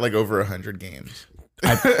like over 100 games.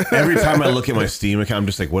 Every time I look at my Steam account, I'm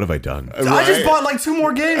just like, what have I done? I just bought like 2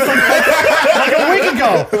 more games like a week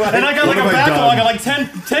ago, and I got like a backlog of like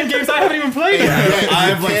 10 games I haven't even played yet. I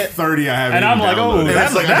have like 30 I haven't. And I'm like, oh,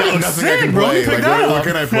 that looks sick, bro. You pick that up. What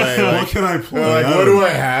can I play? what can I play? Like, what do I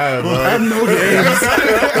have? I have no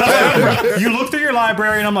games. You look through your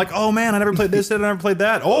library, and I'm like, oh man, I never played this, and I never played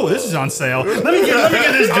that. Oh, this is on sale. Let me get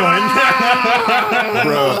this joint.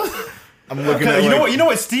 Bro, I'm looking at You know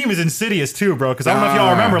what? Steam is insidious too, bro. Because I don't know if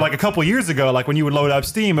y'all remember, like a couple years ago, like when you would load up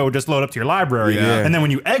Steam, it would just load up to your library, and then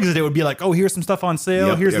when you exit, it would be like, oh, here's some stuff on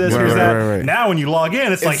sale. Here's this, here's that. Right. Now when you log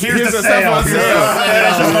in, it's like, here's the sale. On sale.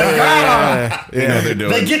 You know what they're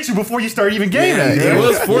doing. They get you before you start even gaming. It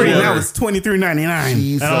was $40, now it's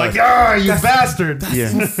 $23.99. And I'm like, you bastard.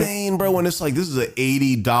 That's insane, bro. When it's like, this is an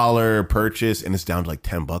 $80 purchase and it's down to like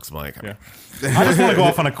 $10. I'm like, I just want to go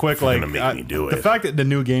off on a quick, like, make me do it. The fact that the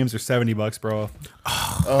new games are $70, bro.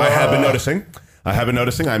 I have been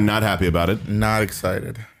noticing. I'm not happy about it. Not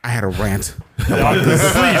excited. I had a rant.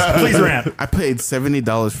 Please rant. I paid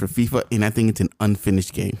 $70 for FIFA, and I think it's an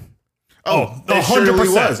unfinished game. Oh, it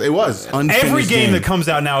 100%. It was. Every game that comes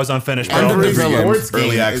out now is unfinished, bro. Underdeveloped.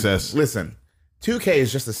 Early access. Listen, 2K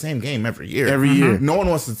is just the same game every year. No one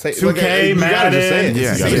wants to say 2K, you gotta just say it. Madden.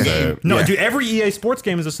 It's the same game. No, dude, every EA Sports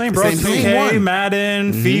game is the same, bro. Same thing. 2K,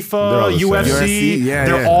 Madden, FIFA, the UFC, UFC,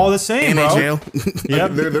 they're all the same, bro. NHL.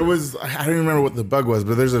 Yep. There was, I don't even remember what the bug was,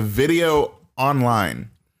 but there's a video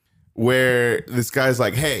online where this guy's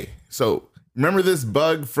like, hey, so remember this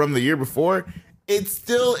bug from the year before? It's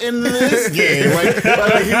still in this game. Like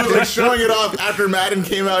he was like showing it off after Madden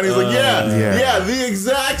came out. And he's like, yeah, the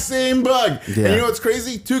exact same bug. Yeah. And you know what's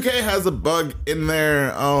crazy? 2K has a bug in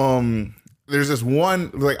there. There's this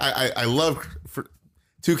one, like I love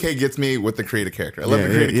 2K gets me with the create a character. I love to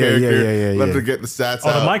create a character. Love to get the stats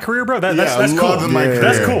out. The My Career, bro? That's cool. Love the My Career.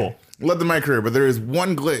 That's cool. Love the My Career, but there is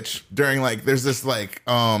one glitch during like there's this like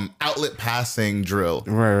outlet passing drill.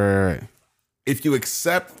 Right. If you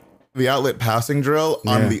accept the outlet passing drill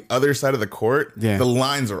on the other side of the court, the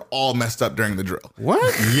lines are all messed up during the drill.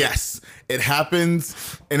 What? Yes, it happens,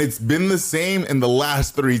 and it's been the same in the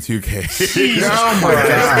last 3 2Ks. Oh my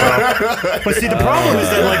god! But see, the problem is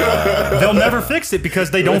that like they'll never fix it because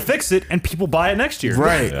they don't fix it, and people buy it next year.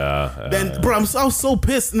 Right. Yeah. Bro, I was so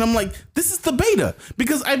pissed, and I'm like, this is the beta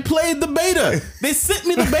because I played the beta. They sent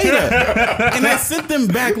me the beta, and I sent them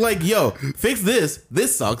back like, yo, fix this.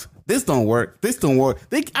 This sucks. This don't work. This don't work.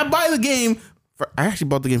 I buy the game. I actually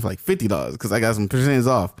bought the game for like $50 because I got some percentage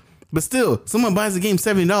off. But still, someone buys the game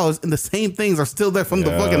 $70 and the same things are still there from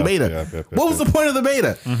the fucking beta. What was the point of the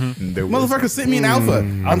beta? Motherfucker sent me an alpha.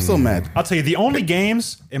 I'm so mad. I'll tell you, the only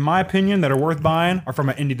games, in my opinion, that are worth buying are from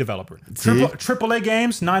an indie developer. AAA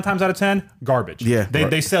games, 9 times out of 10, garbage. Yeah.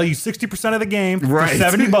 They sell you 60% of the game for Right.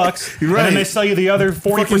 $70, and then they sell you the other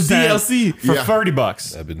 40% DLC. for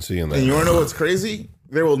 $30. I've been seeing that. And you want to know what's crazy?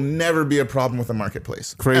 There will never be a problem with the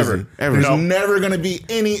marketplace. Crazy. Ever. There's never going to be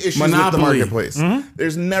any issues Monopoly. with the marketplace.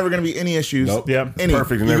 There's never going to be any issues. Nope. Yeah. Any.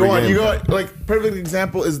 Perfect in You every go on, game. you go on, like perfect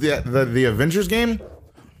example is the Avengers game.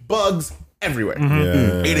 Bugs everywhere.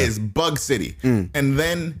 It is Bug City. And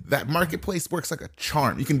then that marketplace works like a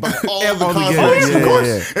charm. You can buy all the cosmetics. Yeah, Of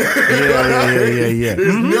course. yeah.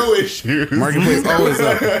 There's no issues. Marketplace always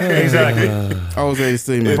up. Exactly. Always ready to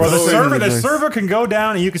see me. Bro, It's the server can go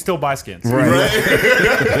down and you can still buy skins. Right.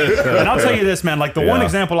 And I'll tell you this, man. Like the one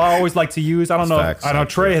example I always like to use. I don't know. Facts, I know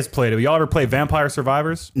actually. Trey has played it. Y'all ever play Vampire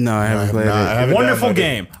Survivors? No, I haven't played it. Wonderful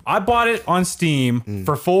game. I bought it on Steam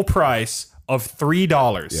for full price of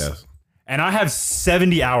 $3. Yes. And I have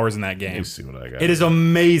 70 hours in that game. Let me see what I got. It is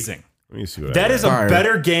amazing. Let me see what That I is got. a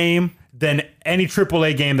better game than any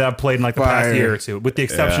AAA game that I've played in like the past Fire. year or two, with the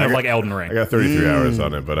exception of like Elden Ring. I got 33 hours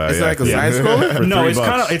on it, but It's like a side scroller? For No, $3. it's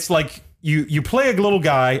kind of, it's like you play a little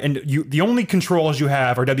guy, and the only controls you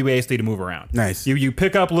have are WASD to move around. Nice. You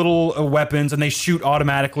pick up little weapons, and they shoot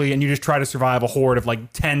automatically, and you just try to survive a horde of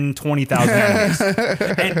like 10, 20,000 enemies.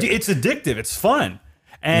 And it's addictive. It's fun.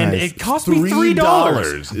 And Nice. it cost me $3.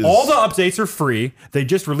 $3 All the updates are free. They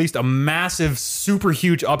just released a massive, super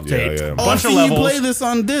huge update. Yeah. Oh, Bunch so of levels. you play this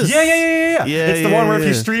on disc? Yeah. It's the one where if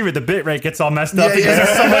you stream it, the bitrate gets all messed up because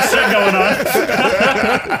there's so much shit going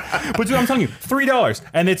on. But dude, I'm telling you, $3,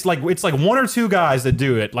 and it's like 1 or 2 guys that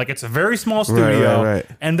do it. Like it's a very small studio, right.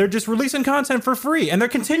 and they're just releasing content for free, and they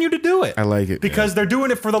continue to do it. I like it. because they're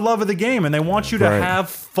doing it for the love of the game, and they want you to Right. have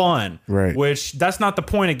fun. Right. Which that's not the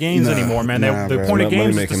point of games Nah, anymore, man. nah, The bro. point of games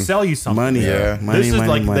games is to making. sell you something. Money. Yeah. Money, This is money,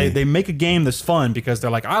 like money. they make a game that's fun because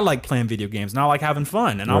they're like, I like playing video games and I like having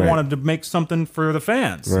fun and I Right. wanted to make something for the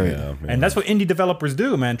fans. Right. Yeah, And that's what indie developers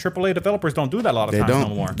do, man. AAA developers don't do that a lot of They times don't.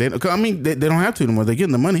 no more. They don't have to anymore. They're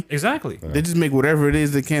getting the money. Exactly. They just make whatever it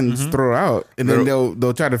is they can throw out, and then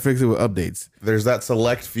they'll try to fix it with updates. There's that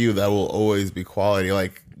select few that will always be quality,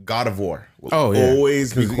 like God of War. Will Oh, yeah.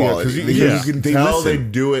 always be 'Cause, yeah, quality. 'cause you- Because yeah. you can They tell listen. they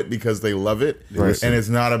do it because they love it, Right. and it's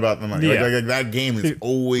not about the money. Yeah. Like that game is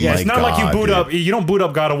always. Yeah, it's My not like you God, boot dude. up. You don't boot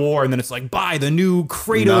up God of War and then it's like buy the new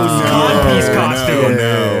Kratos No, codpiece costume.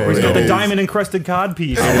 no, Where he's got the no. diamond encrusted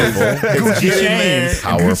codpiece. Gucci Gucci chains.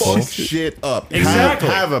 Powerful. Fuck shit up. Exactly.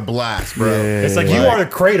 Have a blast, bro. It's like you are the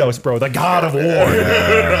Kratos, bro, the God of War.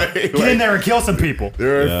 Right? Get in there and kill some people.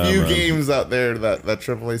 There are Yeah, a few man. games out there that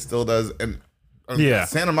AAA still does, and Yeah.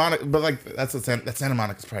 Santa Monica, but like that's Santa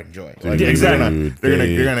Monica's pride and joy. Like, Yeah, exactly.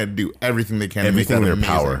 They're gonna do everything they can to make Everything that in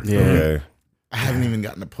their amazing. power. Yeah. Okay. I haven't even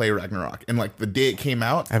gotten to play Ragnarok, and like the day it came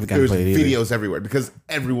out, I haven't there gotten was to play it either. videos everywhere because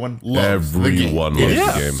everyone loves the game. Everyone It loves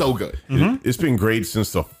is the game. So good. It's been great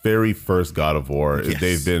since the very first God of War. Yes.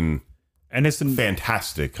 They've been And it's an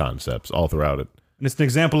fantastic concepts all throughout it. And it's an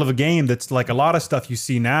example of a game that's like a lot of stuff you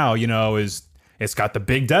see now, you know, is it's got the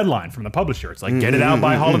big deadline from the publisher. It's like get it out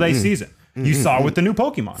by holiday season. You saw it with the new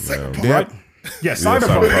Pokemon. Right? Yeah,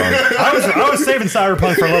 Cyberpunk. Cyberpunk. I was saving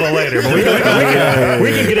Cyberpunk for a little later, but we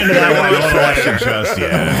can get into that one a little later. Just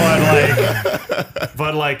yeah.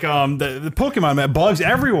 But the Pokemon, man, bugs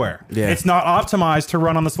everywhere. Yeah. It's not optimized to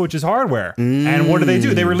run on the Switch's hardware. And what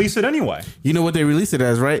do? They release it anyway. You know what they release it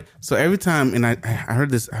as, right? So every time, and I heard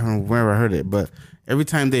this, I don't know where I heard it, but every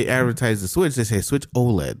time they advertise the Switch, they say Switch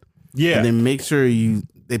OLED. Yeah. And then make sure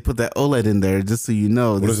they put that OLED in there just so you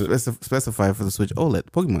know. is It's specified for the Switch OLED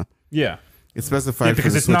Pokemon. Yeah. It's specified Yeah, because for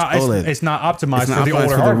the it's Switch not OLED. it's not optimized It's not for the optimized older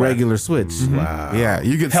for the hardware. regular Switch. Wow. Yeah,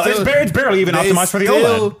 you can Hell, still. it's barely even they optimized for the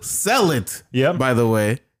still OLED. sell it. Yep. By the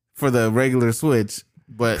way, for the regular Switch,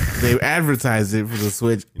 but they advertise it for the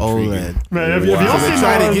Switch OLED. Man, have So y'all they seen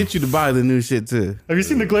try the to get you to buy the new shit too. Have you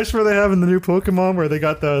seen the glitch where they have in the new Pokemon where they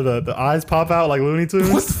got the eyes pop out like Looney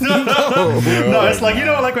Tunes? No, it's like, you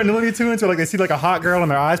know, like when Looney Tunes, where like they see like a hot girl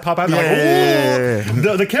and their eyes pop out. They're like,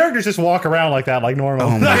 Yeah. "Ooh." The characters just walk around like that, like normal.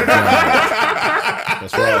 Oh my god,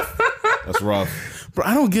 That's rough. That's rough. bro!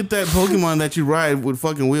 I don't get that Pokemon that you ride with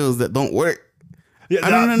fucking wheels that don't work. Yeah, I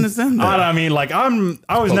don't understand that. I mean, like I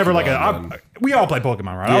was never like Pokemon, we all play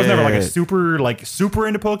Pokemon, right? I was never like a Yeah. super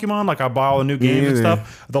into Pokemon. Like I buy all the new games and neither.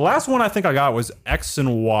 stuff. The last one I think I got was X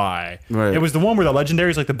and Y. Right. It was the one where the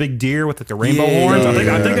legendaries, like the big deer with like, the rainbow Yeah, horns. I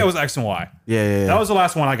yeah. think that was X and Y. Yeah. That was the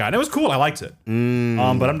last one I got. And it was cool. I liked it. But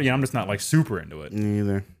I'm just not like super into it.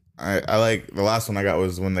 Neither. I like the last one I got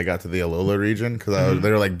was when they got to the Alola region because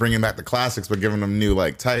they were like bringing back the classics but giving them new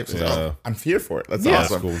like types. Yeah. Oh, I'm here for it. That's Yeah.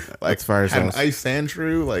 awesome. That's cool. Like That's fire had an sauce. Ice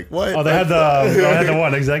Sandshrew. Like what? Oh, they had the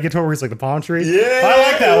one Executor where he's like the palm tree. Yeah,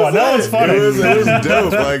 I like that one. That one's funny. It was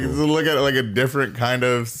dope. Like to look at it like a different kind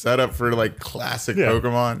of setup for like classic Yeah.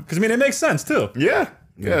 Pokemon. Because I mean, it makes sense too. Yeah,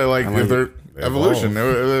 like, I like their They evolution.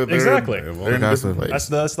 evolve. They're Exactly. They're in a different place.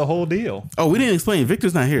 That's the whole deal. Oh, we didn't explain.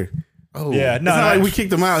 Victor's not here. Oh Yeah, It's not no, like we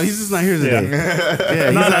kicked him out. He's just not here today. Yeah,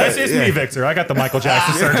 he's no, not- it's yeah. me, Victor. I got the Michael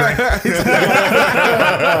Jackson surgery.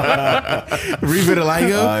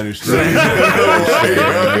 Revitiligo. I understand.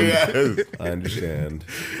 yes. I understand.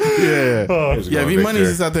 Yeah. How's it Yeah, going, V Money's Victor?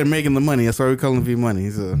 just out there making the money. That's why we call him V Money.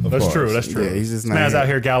 He's a, That's course. true. That's true. yeah, he's just This not man's here. out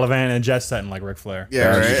here gallivanting and jet setting like Ric Flair.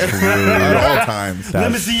 Yeah, That's right. true. At all times.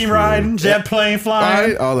 Limousine riding, jet plane All flying,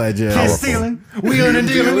 right, all that jazz. kiss stealing, wheeling and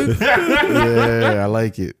dealing. Yeah, I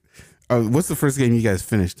like it. What's the first game you guys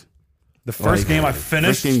finished? The first game I First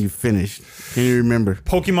finished, game you finished. Can you remember?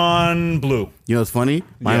 Pokemon Blue. You know what's funny?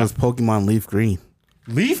 Mine Yeah. was Pokemon Leaf Green.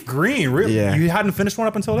 Leaf Green, really? Yeah. You hadn't finished one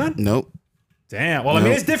up until then? Nope. Damn. Well, I mean,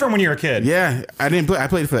 Nope. it's different when you're a kid. Yeah, I didn't play. I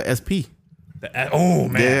played for SP. Oh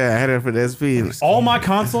man. Yeah, I had it for the SP. All my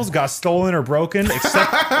consoles got stolen or broken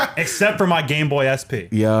except for my Game Boy SP.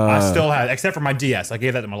 Yeah. I still had, except for my DS. I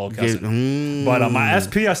gave that to my little cousin. But my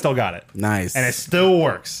SP, I still got it. Nice. And it still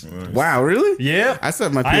works. Wow, really? Yeah. I still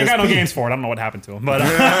have my PSP. I ain't got no games for it. I don't know what happened to them. But, but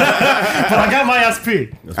I got my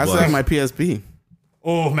SP. I still have my PSP.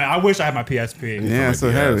 Oh, man. I wish I had my PSP. Yeah, I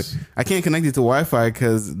still have it. DS. I can't connect it to Wi-Fi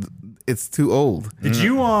because it's too old. Did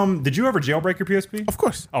you ever jailbreak your PSP? Of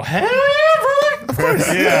course. Oh, hell yeah, really? Of course.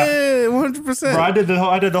 Yeah, 100%. Bro, I did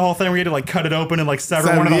the whole thing where you had to like cut it open and like sever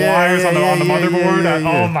one of the wires on the motherboard.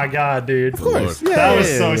 Yeah. Oh my god, dude! Of course. Yeah, That was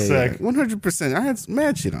so sick. 100%. I had some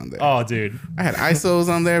mad shit on there. Oh, dude. I had ISOs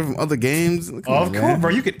on there from other games. Come on, Of course, man. bro.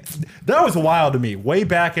 You could. That was wild to me. Way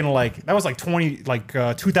back in like that was like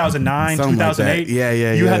 2009, Something like 2008. that.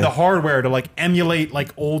 Yeah. You had the hardware to like emulate like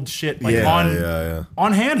old shit like Yeah.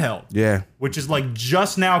 on handheld. Yeah. Which is like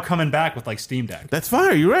just now coming back with like Steam Deck. That's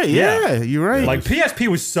fire. You're right. Yeah, Yeah. you're right. Like PSP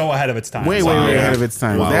was so ahead of its time. way ahead of its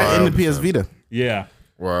time. Wow. That and the PS Vita. Yeah.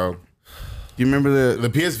 Wow. Do you remember The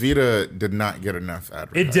PS Vita did not get enough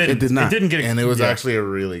advertising. It didn't. It did not. It didn't get. And it was yeah. actually a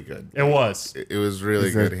really good. It was. It was really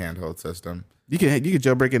Is good it- handheld system. You can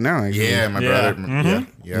jailbreak it now. Actually. Yeah, my Yeah. brother.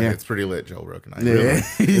 Yeah, Yeah. it's pretty lit jailbroken. I Yeah. really-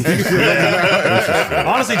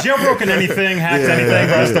 Honestly, jailbroken anything, hacked anything,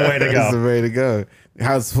 that's the way to That's the go. way to go.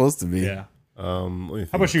 How it's supposed to be. Yeah. Let me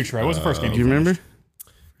think. How about you, Trey? What was the first game Do you remember?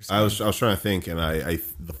 I was trying to think, and I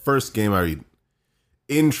the first game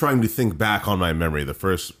in trying to think back on my memory, the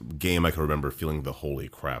first game I can remember feeling the holy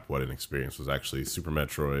crap, what an experience was actually Super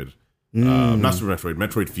Metroid. Not Super Metroid,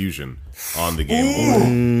 Metroid Fusion on the Game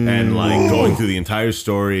Boy, and like going through the entire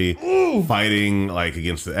story, fighting like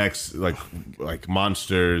against the like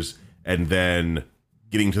monsters, and then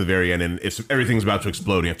getting to the very end, and everything's about to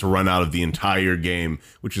explode. You have to run out of the entire game,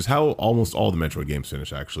 which is how almost all the Metroid games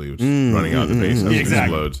finish. Actually, which is running out of the base as it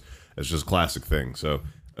Exactly. explodes. It's just a classic thing. So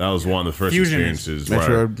that was one of the first Fusion experiences.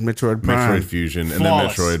 where Metroid Prime. Metroid Fusion, and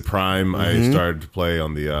Flawless. then Metroid Prime. I started to play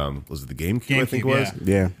on the was it the GameCube? I think it GameCube, was.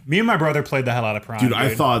 yeah. Yeah. Me and my brother played the hell out of Prime. Dude,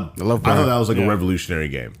 I thought love I thought Prime. that was like Yeah. a revolutionary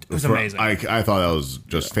game. It was amazing. I thought that was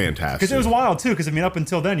just fantastic. because it was wild too. Because I mean, up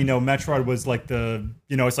until then, Metroid was like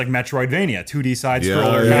it's like Metroidvania, 2D side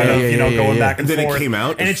scroller, Yeah, kind of, yeah, going yeah. back and, And then it forth. came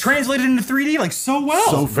out. and it translated into 3D like so well.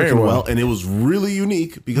 so very freaking well. well, and it was really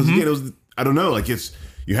unique because again, it was I don't know, like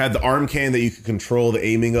you had the arm can that you could control the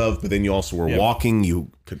aiming of, but then you also were walking.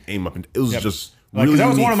 You could aim up, and it was just Like, 'cause really. that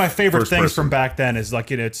was one unique of my favorite first things person. from back then. Is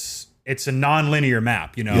like it's a non-linear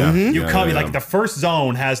map. Yeah. You Yeah, come yeah, like yeah. the first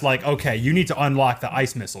zone has like, okay, you need to unlock the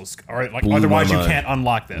ice missiles, or like Blew my otherwise you mind. can't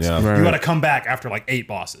unlock this. Yeah. You Right. got to come back after like 8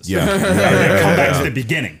 bosses. Yeah, And then yeah, come back yeah. to the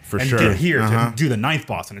beginning and sure. get here to do the 9th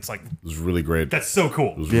boss, and it's like It was really great. that's so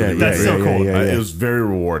cool. It was Yeah, really That's great. so cool. It was very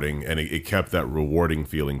rewarding, and it kept that rewarding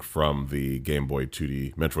feeling from the Game Boy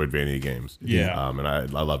 2D Metroidvania games. Yeah. And I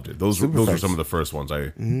loved it. Those were some of the first ones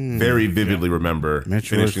I very vividly remember Metroid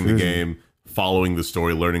finishing the Fusion. game, following the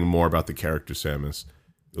story, learning more about the character Samus.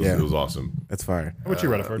 It was awesome. That's fire. What you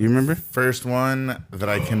Rutherford? You remember? First one that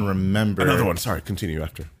I can remember. Another one. Sorry, continue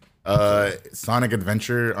after. Sonic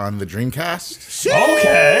Adventure on the Dreamcast.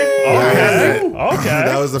 Okay.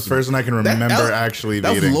 That was the first one I can remember actually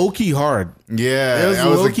That was beating. low key hard. Yeah, It was that a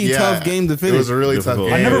like- low-key tough game to It finish. was a really Difficult.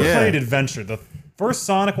 tough I game. never Yeah. played Adventure. The first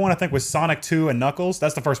Sonic one I think was Sonic 2 and Knuckles.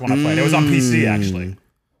 That's the first one I played. It was on PC actually.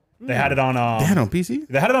 They had it on. They had it on PC.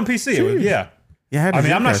 They had it on PC. It was, yeah. Yeah, I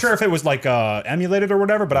mean, I'm not sure if it was like emulated or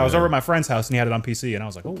whatever, but I was over at my friend's house and he had it on PC, and I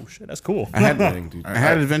was like, "Oh shit, that's cool." I had Dang, dude. I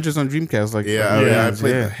had Adventures on Dreamcast. Like Yeah, I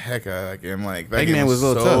played yeah. the heck out of that game. Like that Eggman game was was a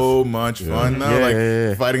little so much fun though. Yeah, like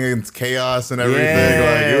yeah. fighting against chaos and everything.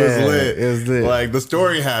 Yeah, like it was lit. it was lit. Like the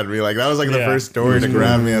story had me. Like that was like the Yeah. first story to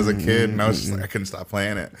grab me as a kid, and I was just like I couldn't stop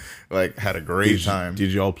playing it. Like had a great time.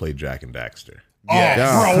 Did you all play Jack and Daxter? Oh, bro,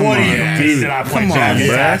 come what do on, you mean dude. that I played Come on, Jack and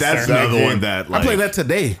bruh. Daxter? That's another one that like, I played that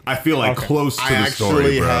today. I feel like close to I the actually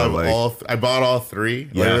story, bro. have Like, all. I bought all 3. Like,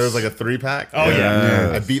 Yes. there was like a 3-pack. Oh,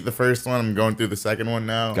 yeah. I beat the first one. I'm going through the second one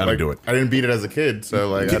now. Gotta like, do it. I didn't beat it as a kid, so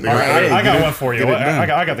like I had to All go right, through I it. got one for you. Get it done.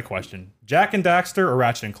 I got the question. Jack and Daxter or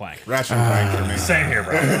Ratchet and Clank? Ratchet and Clank for me. Same here,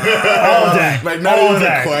 bro. All day. Like not all even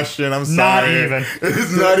day. a question. I'm Not sorry. even.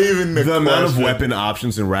 It's not even the amount of question. weapon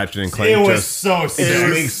options in Ratchet and Clank It was just so it sick.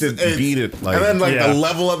 makes it It's- beat it. Like, and then like Yeah. the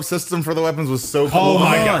level up system for the weapons was so cool. Oh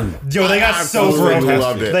my on. god, yo, they got I so absolutely broken.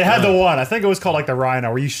 loved it. They had the one. I think it was called like the Rhino,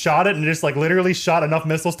 where you shot it and just like literally shot enough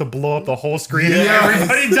missiles to blow up the whole screen and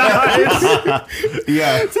everybody dies.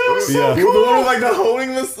 Yeah. That was so The cool. one with like the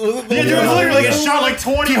homing this was it the Yeah, dude, it was literally like it shot like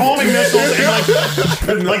 20 homing missiles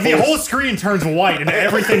and like the whole screen turns white and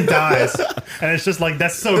everything dies. And it's just like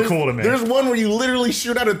that's so cool to me. There's one where you literally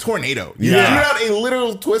shoot out a tornado. You Yeah. shoot out a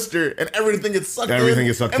literal twister and everything gets sucked Everything in.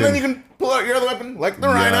 gets sucked and in. then you can pull out your other weapon, like the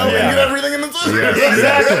rhino, Yeah. and get everything in the twister. Yes.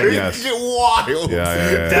 Exactly. Yes. You get wild.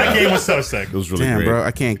 yeah, That game was so sick. It was really Damn, great. bro,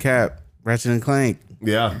 I can't cap Ratchet and Clank.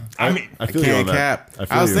 Yeah, I mean, I feel you on can't that. cap. I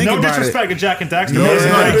feel I was you. thinking no about disrespect to Jack and Daxter. No, but it's it's a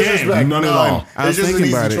not great disrespect. game. None at all. I was It's just an thinking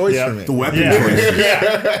easy about it. choice Yeah. for me. The weapon Yeah. choice.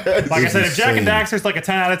 Yeah. Like I said, if Jack and insane. Daxter's like a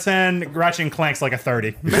 10 out of 10, Ratchet and Clank's like a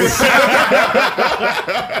 30.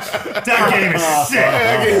 That game is sick.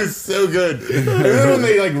 That game is so good. And then when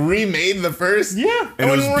they like remade the first, Yeah. And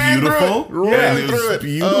it was beautiful. Ran it through was it.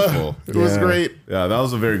 beautiful. It was Yeah. great. Yeah, that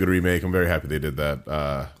was a very good remake. I'm very happy they did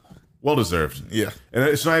that. Well deserved. Yeah. And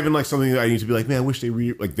it's not even like something that I need to be like, man, I wish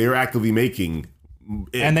they're actively making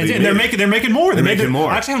it. And they did. They're making more. They're making more.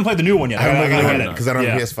 I actually haven't played the new one yet. I I gotta get it. because I don't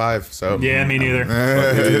have Yeah. PS5. So Yeah, me neither.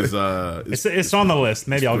 It is. It's on the list.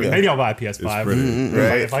 Maybe I'll buy a PS5 pretty.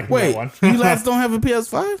 right. if I can Wait, get one. you lads don't have a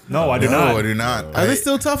PS5? No, I do no, not. I do not. Are they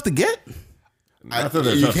still tough to get? I thought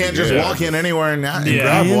they're You tough to can't just get. walk in anywhere and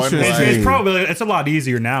grab one. Interesting. It's probably a lot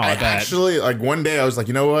easier now. I bet. Actually, like one day I was like,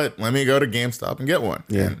 you know what? Let me go to GameStop and get one.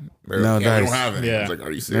 Yeah. And they're No like, yeah, we dice. don't have any. Yeah. I was like,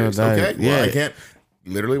 are you serious? No dice. Okay. Well, Yeah. I can't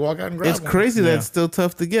literally walk out and grab It's one. crazy that Yeah. it's still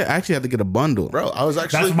tough to get. I actually had to get a bundle. Bro, I was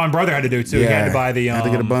That's actually what my brother had to do too. He had to buy the. I had to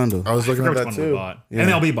get a bundle. I was looking Which at one that we too. bought?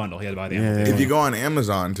 MLB bundle. He had to buy the MLB. If you go on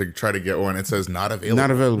Amazon to try to get one, it says not available. Not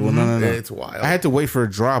available. No. It's wild. I had to wait for a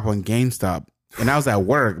drop on GameStop, and I was at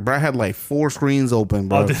work, bro. I had like 4 screens open,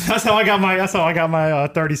 bro. Oh, that's how I got my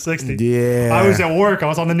 3060. Yeah. I was at work. I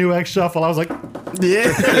was on the new X Shuffle. I was like,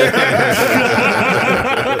 Yeah.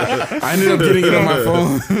 I ended up getting it on my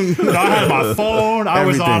phone. I had my phone. I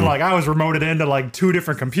was on Everything. I was remoted into like 2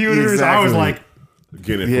 different computers. I was Exactly. like,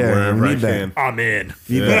 Get it Yeah, from wherever we I need that. can. I'm in.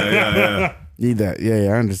 Yeah. Need that.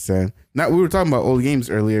 Yeah, I understand. Now, we were talking about old games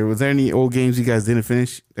earlier. Was there any old games you guys didn't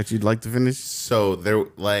finish that you'd like to finish? So there,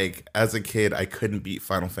 like, as a kid, I couldn't beat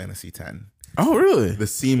Final Fantasy X. Oh, really? The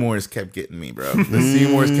Seymours kept getting me, bro. The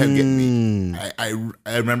Seymours kept getting me. I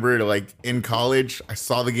remember, like, in college, I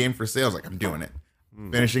saw the game for sale. I was like, I'm doing it.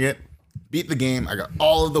 Finishing it. Beat the game. I got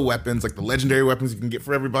all of the weapons, like the legendary weapons you can get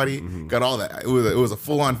for everybody. Got all that. It was a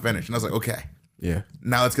full on finish, and I was like, okay. Yeah.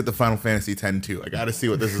 Now let's get the Final Fantasy X too. I got to see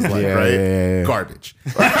what this is like, Yeah, right? yeah. Garbage,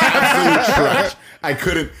 absolute trash. I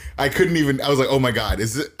couldn't even. I was like, oh my god,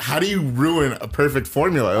 how do you ruin a perfect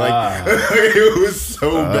formula? Like it was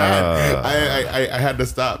so bad. I had to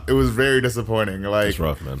stop. It was very disappointing. Like It's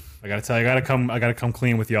rough, man. I gotta tell you, I gotta come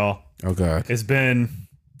clean with y'all. Oh, God. It's been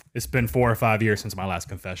 4 or 5 years since my last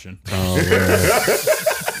confession. Oh, man.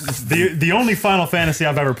 The only Final Fantasy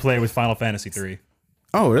I've ever played was Final Fantasy 3.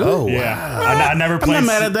 Oh, really? Yeah, I never played. not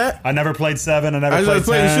mad at that. I never played 7. I never I was played gonna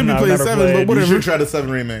say, you 10. should be I've playing never 7, but played- what- you Whatever. should try the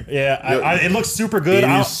 7 remake. Yeah, it looks super good. It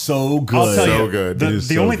I'll is so good. I'll tell So you, good. The, It is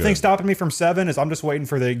the so only good. thing stopping me from 7 is I'm just waiting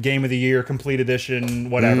for the Game of the Year complete edition,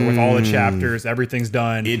 whatever, with all the chapters, everything's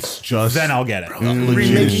done. It's just then I'll get it. legit,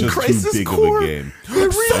 Remaking it's just Crisis too big Core. of a game. I didn't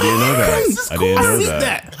know that. I didn't know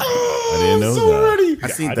that. I didn't know that. I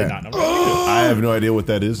seen I did that. not know that. I have no idea what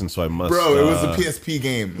that is, and so I must. Bro, it was a PSP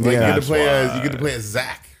game. Like Yeah. you get to play as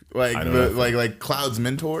Zack, like I know that. like Cloud's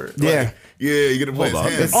mentor. Yeah. Like, yeah, you get to play Hold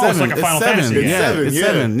as on. him. It's Oh, it's 7. like a Final 7. Fantasy game. Yeah, Seven, it's yeah.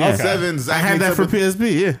 7. Yeah. Seven. I Zack had meets that up for with-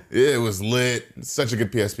 PSP, yeah. Yeah, it was lit. Such a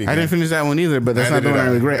good PSP game. I didn't finish that one either, but that's not the Neither one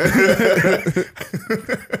I did regret.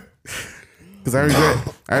 Because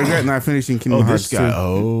I regret not finishing Kingdom Oh, Hearts this guy. 2.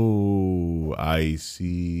 Oh, I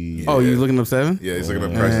see. Oh, you looking up 7? Yeah, he's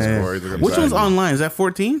looking at Crisis Core. He's looking up Which one's Zack. online? Is that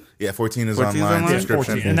 14? Yeah, 14 is 14 's online. online?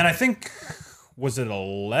 Subscription. 14. And then I think, was it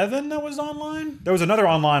 11 that was online? There was another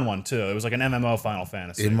online one too. It was like an MMO Final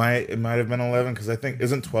Fantasy. It might have been 11 because I think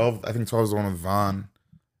isn't 12. I think 12 is the one with Vaughn.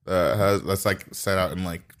 That's like set out in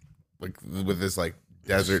like with this like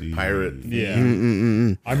desert pirate. Yeah.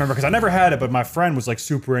 I remember because I never had it, but my friend was like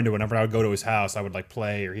super into it. Whenever I would go to his house, I would like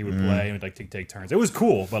play or he would play and we'd like take turns. It was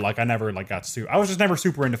cool, but like I never like got super. I was just never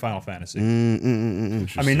super into Final Fantasy.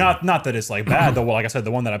 I mean, not that it's like bad though. Well, like I said,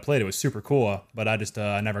 the one that I played, it was super cool, but I just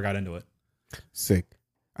I never got into it. Sick.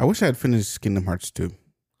 I wish I had finished Kingdom Hearts 2.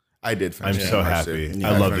 I did I'm finish so Kingdom Hearts happy. 2.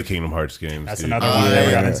 I love the Kingdom Hearts games. That's dude. another one I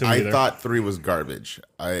never got into I either. thought 3 was garbage.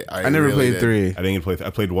 I never really played did. 3. I didn't get play. I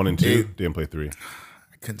played 1 and 2. Didn't play 3.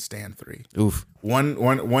 I couldn't stand 3. Oof.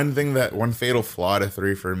 One fatal flaw to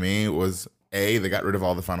 3 for me was they got rid of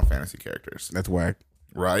all the Final Fantasy characters. That's whack.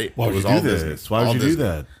 Right? Why it would was you all do Disney. this? Why would All you do Disney.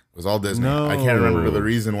 that? It was all Disney. No. I can't remember the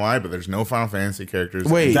reason why, but there's no Final Fantasy characters.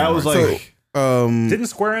 Wait, That was like Didn't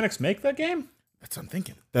Square Enix make that game? That's what I'm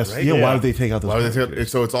thinking. that's right? yeah. Why Yeah. would they take out those? Why would they take-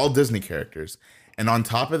 characters? so it's all Disney characters. And on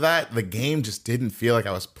top of that, the game just didn't feel like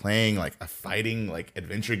I was playing like a fighting like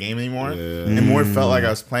adventure game anymore. It more felt like I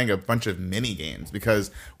was playing a bunch of mini games because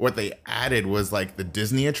what they added was like the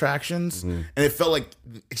Disney attractions, and it felt like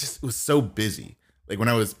it was so busy. like when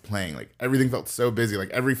I was playing, like everything felt so busy. Like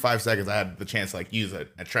every 5 seconds, I had the chance to like use an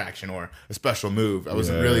attraction or a special move. I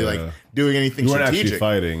wasn't really like doing anything You weren't strategic. actually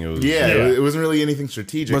fighting. It was It wasn't really anything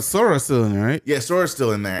strategic. But Sora's still in there, right? Yeah, Sora's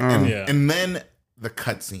still in there. And, Yeah. and then the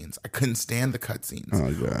cutscenes. I couldn't stand the cutscenes. Oh,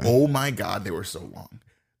 God. Oh my God, they were so long.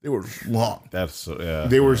 They were long. That's so, yeah.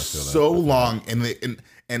 They were I feel that. so long, and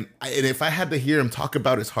and if I had to hear him talk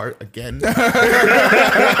about his heart again,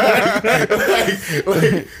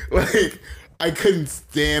 like I couldn't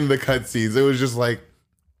stand the cutscenes. It was just like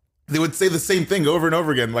they would say the same thing over and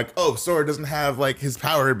over again, like, "Oh, Sora doesn't have like his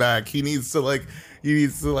power back. He needs to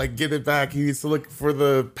get it back. He needs to look for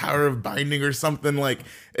the power of binding or something." Like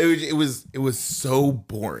it was so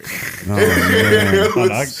boring. It was-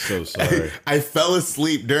 I'm so sorry. I fell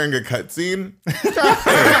asleep during a cutscene.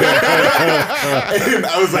 And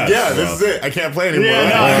I was like, yeah, this is it. I can't play anymore. You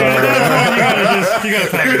gotta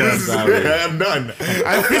pack it This is up. it. I'm done.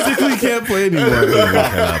 I physically can't play anymore.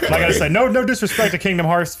 I gotta say, no disrespect to Kingdom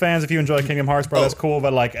Hearts fans. If you enjoy Kingdom Hearts, bro, that's cool.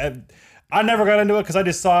 But like, I never got into it because I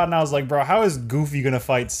just saw it and I was like, bro, how is Goofy gonna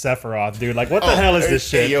fight Sephiroth, dude? Like, what the hell is this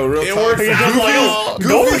shit? Hey, yo, real It talk. works. You're just like,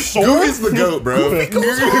 go Sora. Goofy's the goat, bro.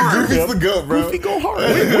 Goofy's the goat, bro. We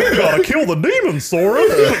gotta kill the demon, Sora.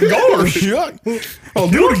 Gosh. I'll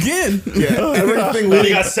do it again. Yeah, everything Then you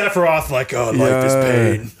leading, got Sephiroth like, oh, life is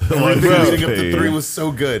pain. everything leading up to Pain. 3 was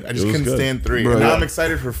so good. I just was couldn't good. stand 3. Bro, And now yeah. I'm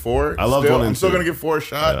excited for 4. I loved still. 1 and I'm still 2. gonna give 4 a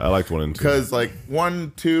shot. I liked 1 and 2. Because like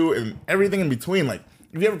 1, 2, and everything in between, like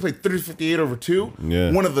if you ever played 3058 over 2,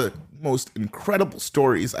 Yeah. one of the most incredible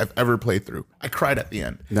stories I've ever played through. I cried at the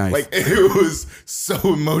end. Nice. Like it was so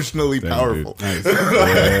emotionally powerful. Nice. Like,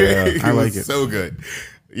 I like was it. So good.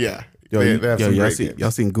 Yeah. Yo, They have some great games.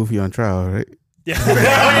 y'all seen Goofy on trial, right? Yeah.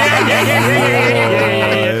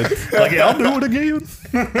 Like, yeah, I'll do it again.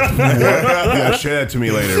 Yeah, share that to me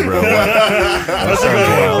later, bro. That's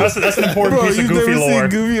an important piece of Goofy lore.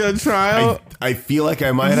 Goofy on trial? I feel like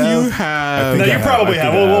I might have. You have. No, I you have. probably I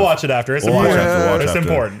have. think I We'll have. watch it after. It's We'll watch important. after, watch It's after.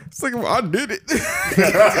 important. It's like, I did it.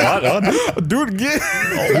 I'll I'll do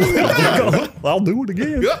it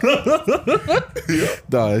again. do it again.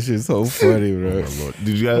 Nah, that shit's so funny, bro.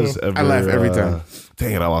 Did you guys ever? I laugh every time.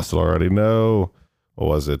 Dang it, I lost it already. No. What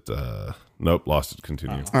was it? Nope, lost it.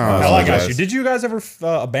 Continue. Hell, I got guys. you. Did you guys ever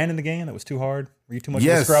abandon the game that was too hard? Were you too much of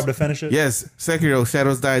a Yes. scrub to finish it? Yes, Sekiro,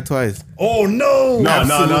 Shadows Die Twice. Oh, no. No,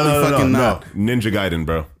 Absolutely fucking no. not. Ninja Gaiden,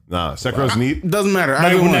 bro. Nah, Sekiro's neat. Doesn't matter. No,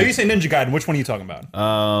 Either no, one. you say Ninja Gaiden. Which one are you talking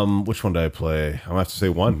about? Which one did I play? I'm gonna have to say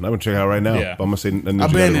 1. I'm gonna check it out right now. Yeah. But I'm gonna say Ninja Gaiden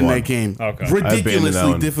Abandoned 1. that game. Okay. abandoned that Ridiculously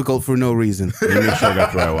one. difficult for no reason. Let me make sure I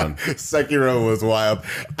got the right one. Sekiro was wild.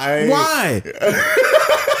 Why?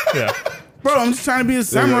 Yeah. Bro, I'm just trying to be a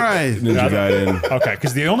samurai. Ninja Gaiden. Okay,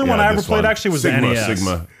 because the only one I ever this played one. actually was Sigma, the NES.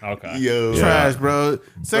 Sigma. Okay. Yo. Trash, bro.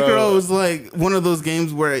 Sekiro is like one of those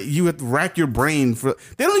games where you have to rack your brain for.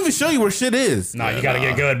 They don't even show you where shit is. Nah, you gotta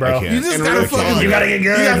get good, I bro. can't. You just And gotta really fucking. can't. You gotta get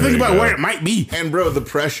good. You gotta think about There you where go. it might be. And bro, the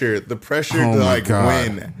pressure Oh to my like God.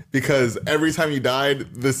 win because every time you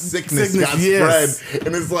died, the sickness got yes. spread,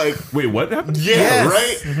 and it's like, Wait, what happened? yeah,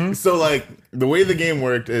 Yes. right. So like the way the game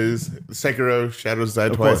worked is Sekiro Shadows Die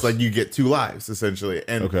Twice. course. Like you get 2 lives essentially,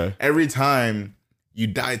 and Okay. every time you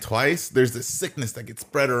die twice, there's this sickness that gets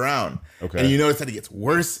spread around. Okay. And you notice that it gets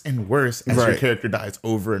worse and worse as your Right. character dies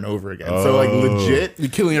over and over again. So like legit, You're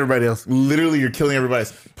killing everybody else. literally you're killing everybody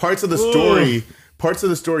else. Parts of the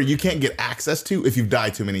story you can't get access to if you've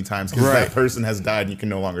died too many times because Right. that person has died and you can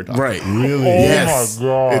no longer talk. Right. Really? Oh Yes. my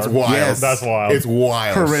god. It's wild. Yes. That's wild. It's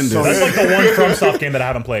wild. Horrendous. So That's like the one FromSoft game that I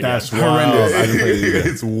haven't played That's yet. horrendous. I didn't play it either.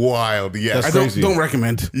 it's wild. Yes. That's I crazy. don't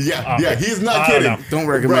recommend. Yeah, Okay. yeah, he's not I don't kidding. know. Don't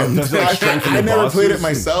recommend. Bro, Does that strengthen I the never played it bosses?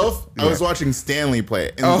 myself. I was watching Stanley play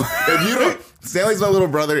it. And if you don't, Stanley's my little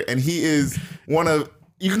brother, and he is one of.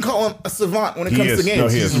 You can call him a savant when it He comes is. to games. No,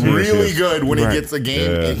 he He's is. He is. really He is. good when Right. he gets a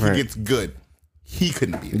game Yeah. and he Right. gets good. He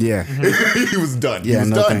couldn't be. Yeah. he was done. Yeah, he was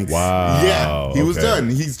no done. thanks. Wow. Yeah, he was Okay. done.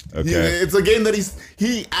 Okay. It's a game that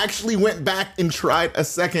he actually went back and tried a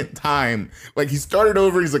second time. Like he started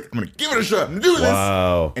over. He's like, I'm gonna give it a shot. I'm gonna do this.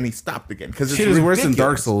 Wow. And he stopped again because Shit is worse than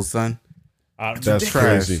Dark Souls, son. That's trash.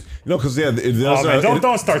 crazy. No, because yeah, Oh, man,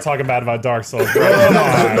 don't start talking bad about Dark Souls, bro.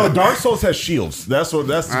 No, Dark Souls has shields. That's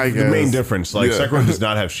I the main guess. difference. Like Yeah. Sekiro does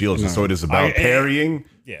not have shields, and so it is about parrying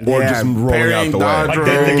Yeah. or Yeah, just rolling parrying, out the way. dodge, Like, roll.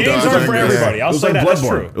 the games Dodge, aren't for yeah. everybody. It I'll was say like that. That's Bloodborne.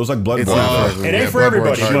 true. It was like It's Bloodborne. not. It ain't Yeah, for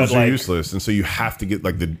everybody, Bloodborne but Shields are like, useless, and so you have to get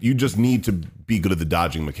you just need to be good at the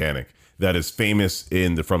dodging mechanic that is famous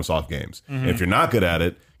in the FromSoft games. And if you're not good at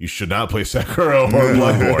it, you should not play Sekiro or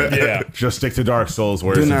Bloodborne. Yeah. Just stick to Dark Souls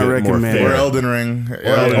where Do it's a not bit more recommend. fair. Or Elden Ring. Or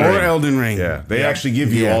Elden Ring. Yeah, they actually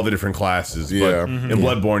give you Yeah. all the different classes. But Yeah. in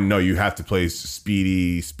Bloodborne, no, you have to play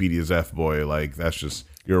speedy as F boy. Like that's just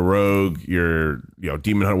you're a rogue, you're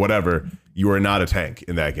demon hunter, whatever. You are not a tank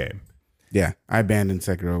in that game. Yeah, I abandoned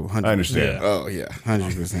Sekiro. 100%. I understand. Oh yeah,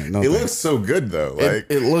 100%. No, it thanks. looks so good though. Like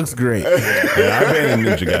It looks great. Yeah, I abandoned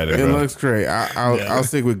Ninja Gaiden. It Bro. looks great. I'll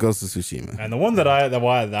stick with Ghost of Tsushima. And the one that I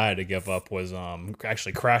had to give up was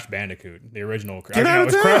actually Crash Bandicoot, the original. Get out it of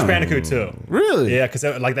was town. Crash Bandicoot 2. Really? Yeah, because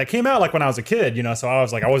like that came out like when I was a kid, so I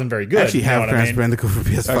was like I wasn't very good. I actually you know have what Crash I mean? Bandicoot for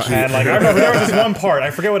PS5. And like I remember there was this one part,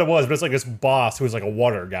 I forget what it was, but it's like this boss who was like a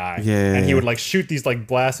water guy. Yeah. And he would like shoot these like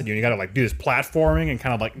blasts at you, and you gotta like do this platforming and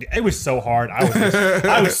kind of like it was so hard.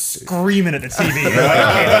 I was screaming at the TV.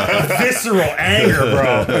 Like, visceral anger,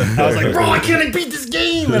 bro. I was like, bro, I can't beat this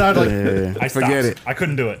game. And I stopped. Forget it. I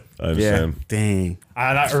couldn't do it. I Yeah. understand. Dang.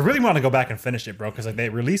 And I really want to go back and finish it, bro, because like they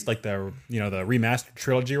released like the the remastered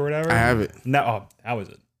trilogy or whatever. I have it. No, oh, how was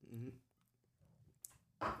it?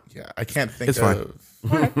 yeah, I can't think It's of. fine.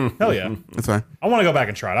 Hell yeah! That's fine. I want to go back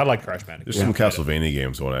and try it. I like Crash Bandicoot. There's some Castlevania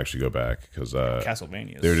games I want to actually go back because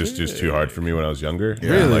Castlevania. they were just too hard for me when I was younger. Yeah.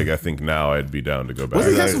 Really? Like I think now I'd be down to go back. Was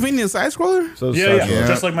it Castlevania a side scroller? So Yeah, such-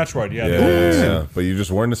 just like Metroid. Yeah, yeah. But you just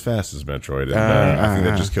weren't as fast as Metroid. And, I think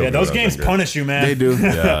that just killed yeah. me Those when I was games younger. punish you, man. They do.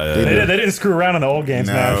 Yeah, They didn't screw around in the old games,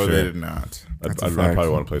 No, man. they did not. I'd a fact. probably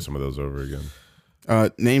want to play some of those over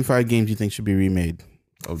again. Name 5 games you think should be remade.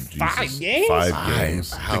 Oh, Jesus. 5 games? 5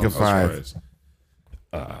 games. Think of 5.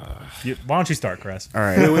 Why don't you start, Chris? All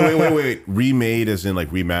right. Wait. Remade as in like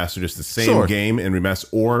remastered, just the same Sure. game and remaster,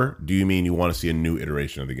 or do you mean you want to see a new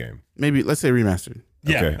iteration of the game? Maybe let's say remastered.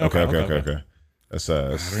 Yeah. Okay. That's I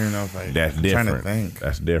don't even know if that's I'm different. trying to think.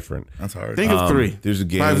 That's different. That's hard. Think of 3. There's a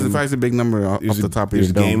game. Five's a big number off the top of There's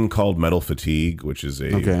your a dome. game called Metal Fatigue, which is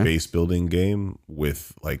a Okay. base building game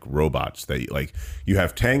with like robots that you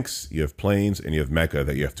have tanks, you have planes, and you have mecha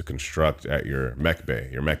that you have to construct at your mech bay.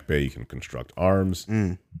 Your mech bay, you can construct arms,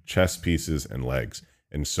 chest pieces, and legs.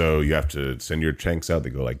 And so you have to send your tanks out. They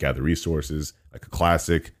go like gather resources, like a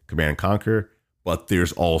classic Command and Conquer. But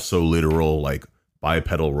there's also literal like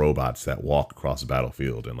bipedal robots that walk across the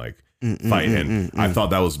battlefield and like fight. And I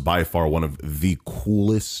thought that was by far one of the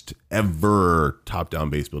coolest ever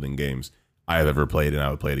top-down base building games I have ever played, and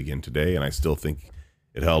I would play it again today. And I still think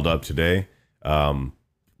it held up today.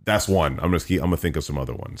 That's one. I'm gonna think of some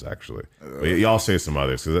other ones actually. But y'all say some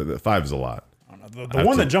others because 5 is a lot. The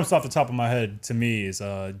one that jumps off the top of my head to me is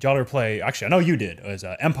y'all ever play? Actually, I know you did. Is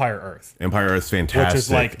Empire Earth. Empire Earth's fantastic. Which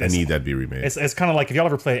is like I this- need that to be remade. It's kind of like if y'all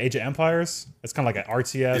ever play Age of Empires. It's kind of like an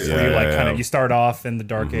RTS where you Yeah, like yeah, kind yeah. of you start off in the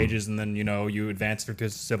Dark Ages and then you advance through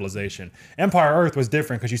civilization. Empire Earth was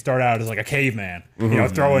different because you start out as like a caveman,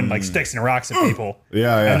 throwing like sticks and rocks at people.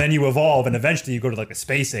 Yeah. And then you evolve and eventually you go to like the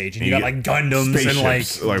space age and you got like Gundams and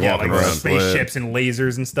spaceships, like, walking around. spaceships and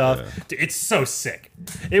lasers and stuff. Dude, it's so sick.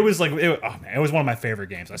 It was like it was one of my favorite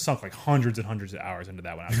games. I sunk like hundreds and hundreds of hours into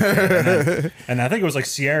that when I was a kid. And I think it was like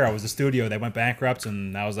Sierra was the studio. They went bankrupt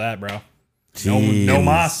and that was that, bro. No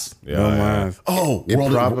mas. No mind. Oh, It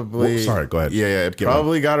probably. sorry, go ahead. Yeah, it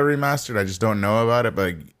probably got a remastered. I just don't know about it.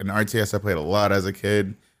 But an RTS I played a lot as a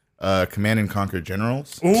kid. Command and Conquer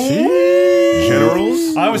Generals.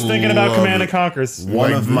 Generals. I was thinking about Love Command it. and Conquers.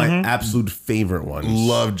 One of my absolute favorite ones.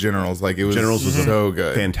 Love Generals. Like it was Generals was so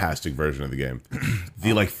good. fantastic version of the game.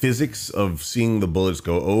 The like physics of seeing the bullets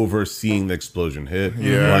go over, seeing the explosion hit.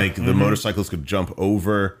 Yeah. Like the motorcycles could jump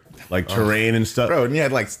over like terrain and stuff. Bro, and you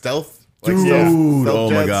had like stealth. Like Dude, stealth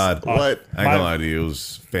oh my jets. God. What? I ain't gonna lie to you, it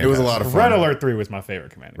was fantastic. It was a lot of fun. Red Alert 3 was my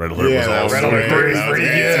favorite Command. Red Alert Yeah, was that was awesome. Red Alert 3 is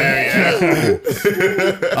That was pretty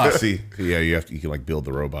good. Ah, see, yeah, you can like build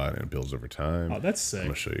the robot and it builds over time. Oh, that's I'm gonna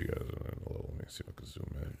sick. show you guys a little. Let me see if I can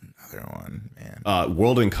zoom in. Another one, man.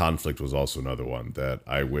 World in Conflict was also another one that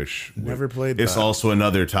I wish Never played It's that. also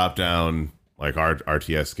another top-down like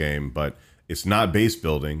RTS game, but it's not base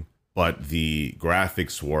building. But the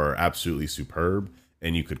graphics were absolutely superb,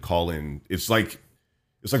 and you could call in. It's like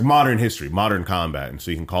modern history, modern combat, and so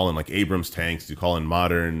you can call in like Abrams tanks. You call in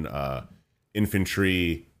modern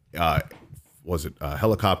infantry.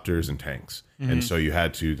 Helicopters and tanks, and so you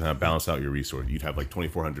had to kind of balance out your resource. You'd have like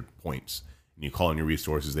 2,400 points. And you call in your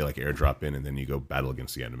resources, they like airdrop in, and then you go battle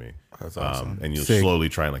against the enemy. That's awesome. And you'll Sick. slowly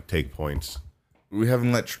try and like take points. We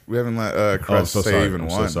haven't let Crest so save sorry. in I'm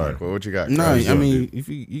so one. sorry. Like, what you got? No, Crest? I mean, if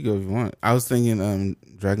you go if you want. I was thinking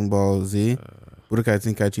Dragon Ball Z, Budokai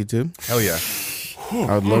Tenkaichi 2. Hell yeah.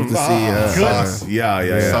 I would love to see Sauce.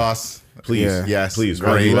 Yeah. Sauce. Please, Yeah. Yes. please,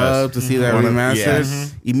 Great. Great. love to see that One of- remastered.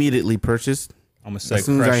 yes. Immediately purchased. I'm gonna say, As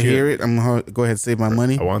soon as I hear it, I'm gonna go ahead and save my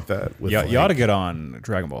money. I want that. With, you ought to like, get on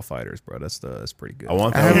Dragon Ball Fighters, bro. That's pretty good. I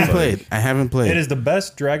want I that. haven't with, like, played. I haven't played. It is the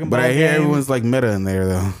best Dragon Ball but I hear game. everyone's like meta in there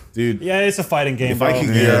though. dude. Yeah, it's a fighting game. If I bro.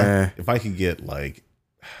 could Yeah. get, like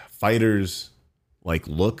fighters like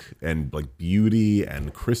look and like beauty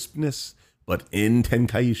and crispness, but in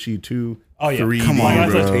Tenkaichi 2, Oh, yeah. 3D Come on,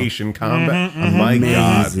 bro. rotation combat. My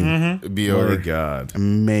God. It'd be My over. God.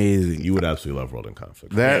 Amazing. You would absolutely love World in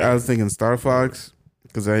Conflict. That I was thinking Star Fox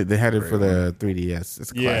because they had it for the 3DS.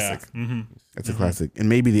 It's a classic. It's a classic, and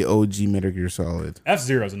maybe the OG Metal Gear Solid.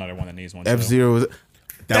 F-Zero is another one that needs one. too. F-Zero was.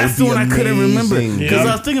 That's would the be one I couldn't remember amazing. because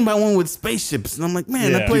Yeah. I was thinking about one with spaceships, and I'm like,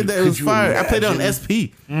 man, I Yeah. played that. It was you fire. I played it on imagine?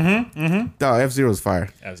 SP. Dog, F-Zero is fire.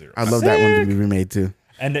 F-Zero. I love that one to be remade too.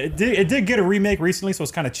 And it did get a remake recently, so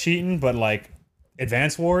it's kind of cheating, but like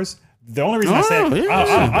Advance Wars. The only reason I say it,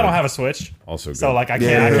 yeah. I don't have a Switch. Also So good. like I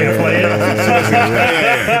can't play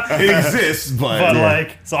it. It exists, But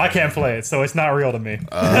like so I can't play it, so it's not real to me.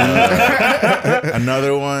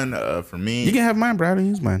 Another one for You me, can have mine, bro. I don't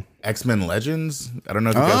use mine. X-Men Legends. I don't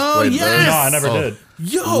know if you guys Oh, played yes! those. No, I never did.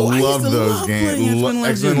 Yo, I used Love to those love games. playing X-Men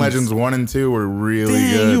X-Men Legends 1 and 2 were really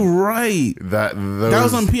Dang, good. you're right. That That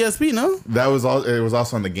was on PSP, no? That was all. It was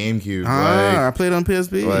also on the GameCube. I played on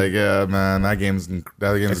PSP. Like man, that game's good.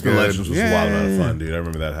 X-Men Legends was a Yeah, wild amount yeah, of yeah. fun, dude. I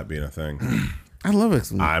remember that being a thing. I love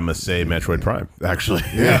X-Men. I must say Metroid Prime, actually.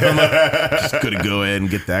 Just couldn't go ahead and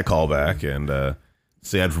get that call back and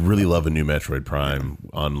say I'd really love a new Metroid Prime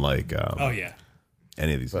on like Oh yeah.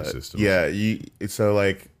 any of these new systems. Yeah, so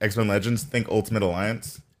like X-Men Legends, think Ultimate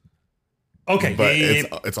Alliance, Okay. but yeah.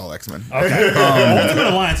 it's all X-Men. Okay. Ultimate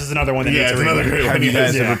Alliance is another one that needs a remake. great one. Have you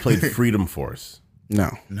guys Yeah. ever played Freedom Force? no.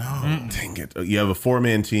 Dang it! You have a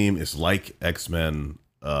 4-man team. It's like X-Men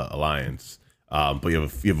Alliance, but you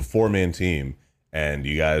have a 4-man team, and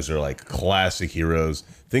you guys are like classic heroes.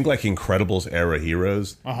 Think like Incredibles era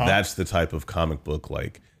heroes. That's the type of comic book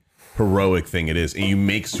like heroic thing it is, and you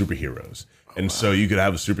make superheroes. And so you could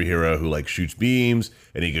have a superhero who like shoots beams,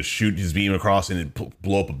 and he could shoot his beam across and it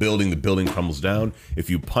blow up a building. The building crumbles down. If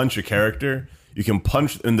you punch a character, you can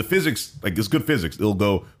punch, and the physics, like it's good physics. It'll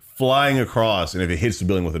go flying across, and if it hits the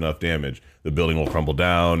building with enough damage, the building will crumble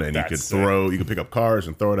down, and That's you could pick up cars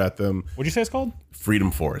and throw it at them. What'd you say it's called?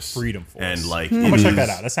 Freedom Force. Freedom Force. And like, I'm it gonna check is that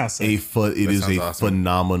out. That sounds sick. It is sounds a awesome.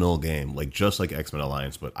 phenomenal game, like just like X-Men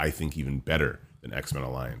Alliance, but I think even better than X-Men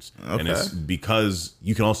Alliance. And it's because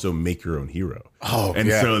you can also make your own hero. Oh, and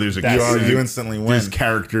yeah. so there's a You instantly win. There's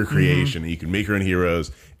character creation. You can make your own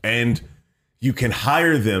heroes, and you can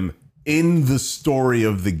hire them in the story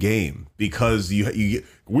of the game because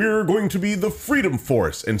we're going to be the Freedom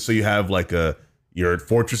Force, and so you have like you're at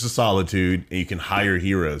Fortress of Solitude, and you can hire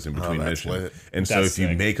heroes in between that's missions. lit. And so That's if you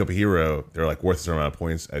sick. make up a hero, they're like worth a certain amount of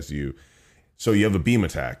points as you. So you have a beam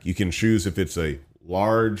attack. You can choose if it's a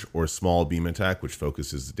large or small beam attack, which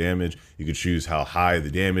focuses the damage. You could choose how high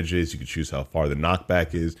the damage is. You could choose how far the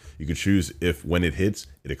knockback is. You could choose if when it hits,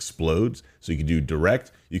 it explodes. So you can do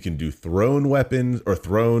direct. You can do thrown weapons or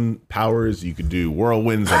thrown powers. You could do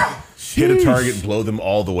whirlwinds and hit a target, blow them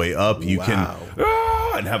all the way up. You can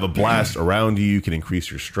and have a blast around you. You can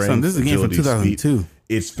increase your strength. Son, this is a game from agility, speed. 2002.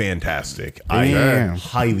 It's fantastic. Damn. I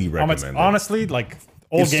highly recommend it. Honestly, like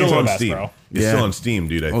old It's games still are on the best, Steam. bro. It's Yeah. still on Steam,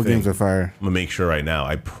 dude. I Old think. games are fire. I'm gonna make sure right now.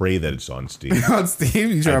 I pray that it's on Steam. On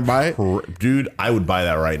Steam, you trying to buy it? Dude, I would buy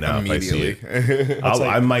that right now if I see Immediately. it.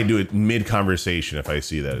 I might do it mid conversation if I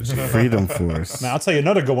see that. It's here. Freedom Force. Now I'll tell you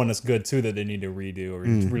another good one that's good too that they need to redo or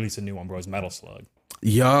release a new one, bro. Is Metal Slug.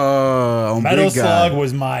 Yo, on Metal Big Slug God.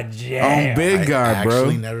 was my jam. On Big God, bro.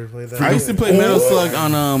 Actually, never played that. I used to play Metal Slug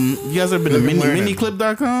on you guys ever been to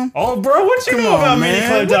miniclip.com? Oh, bro, what you know about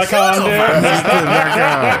man. miniclip.com,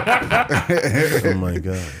 dude? Oh my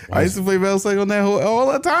god. I used to play Metal Slug on that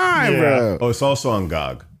all the time, Yeah. bro. Oh, it's also on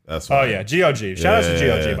GOG. That's why. Oh yeah, GOG. Shout out to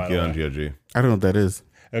GOG, by the Get on way. GOG. I don't know what that is.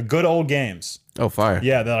 Good old games. Oh, fire.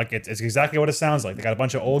 Yeah, they're like it's exactly what it sounds like. They got a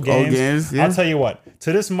bunch of old Old games. games, yeah. I'll tell you what.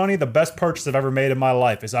 To this money, the best purchase I've ever made in my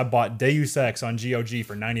life is I bought Deus Ex on GOG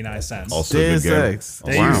for 99 cents. Also a Deus good game. Ex.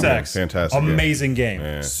 Also Deus a good game. Ex, Fantastic. game. amazing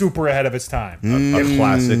game, super ahead of its time. A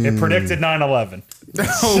classic. It predicted 9/11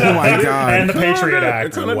 Oh, my God. and the Patriot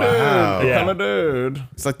Act. Wow. Yeah. Kinda dude.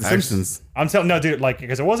 It's like The Simpsons. I'm telling no, dude, like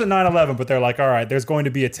because it wasn't 9/11, but they're like, all right, there's going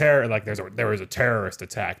to be a terror, like there was a terrorist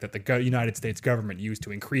attack that the United States government used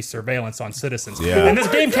to increase surveillance on citizens. Yeah. And this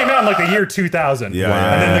game came out in like the year 2000. Yeah,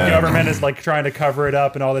 And then the yeah. government is like trying to cover it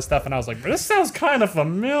up and all this stuff, and I was like, this sounds kind of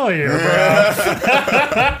familiar, bro.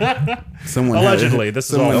 Someone Allegedly, this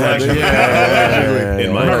is all had fiction. In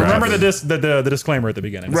Minecraft. Remember the disclaimer at the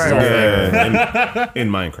beginning. This is Right, all right, fake. In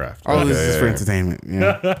Minecraft. All this is for Yeah. entertainment.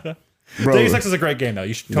 Yeah. Bro, Deus Ex is a great game though.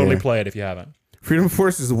 You should totally Yeah. play it if you haven't. Freedom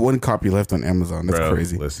Force is one copy left on Amazon. That's Bro,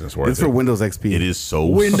 crazy. listen, it's worth It's for it. Windows XP. It is so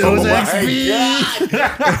Windows so- XP.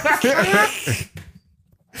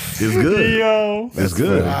 It's good. Yo. It's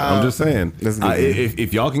good. I'm just saying. That's a good game.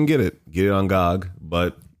 If y'all can get it on GOG,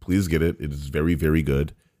 but please get it. It is very, very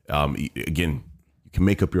good. Again, you can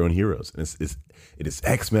make up your own heroes, and it is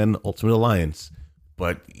X-Men Ultimate Alliance,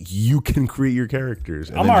 but you can create your characters.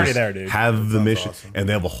 And I'm already there, dude. Have the mission, awesome. And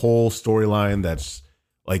they have a whole storyline that's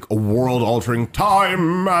like a world-altering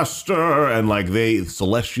time master, and like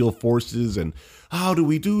celestial forces, and how do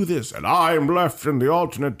we do this? And I'm left in the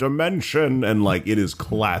alternate dimension, and like it is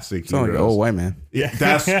classic. It's like an old white man. Yeah,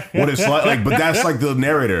 that's what it's like. But that's like the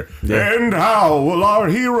narrator. Yeah. And how will our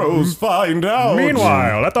heroes find out?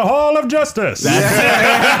 Meanwhile, at the Hall of Justice. That's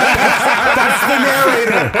the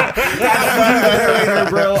narrator. That's the narrator,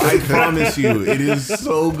 bro. I promise you, it is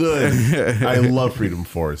so good. I love Freedom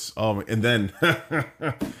Force. And then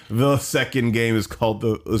the second game is called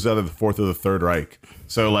either the Fourth or the Third Reich.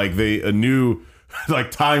 So like a new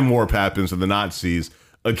like time warp happens to the Nazis.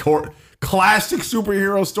 Classic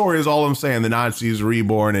superhero story is all I'm saying. The Nazis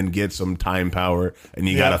reborn and get some time power, and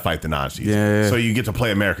you gotta fight the Nazis. Yeah. So you get to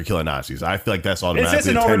play America killing Nazis. I feel like that's automatically. It's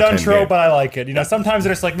just an overdone trope, but I like it. You know, sometimes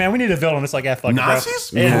they're just like, man, we need a villain. It's like, fuck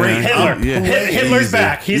Nazis. Great. Hitler. Hitler's easy.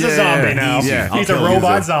 Back. He's a zombie now. He's a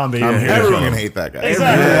robot zombie. Everyone can hate that guy.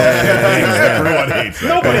 Exactly. Everyone hates that.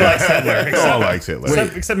 Nobody likes Hitler. No one likes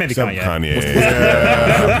Hitler. Except maybe Kanye.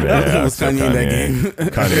 Was Kanye in that game?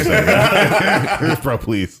 Kanye. Bro,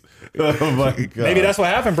 please. Oh my god! Maybe that's what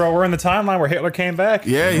happened, bro. We're in the timeline where Hitler came back.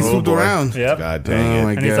 Yeah, he swooped around. Yep. God dang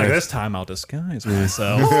it! And he's like, "This time I'll disguise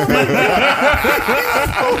myself." His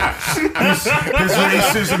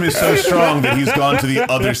racism is so strong that he's gone to the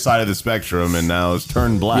other side of the spectrum and now is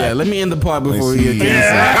turned black. Yeah, let me end the part before we get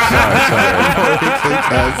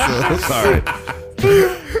canceled. Sorry.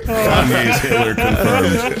 Kanye's Hitler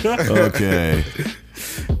confirmed. Okay.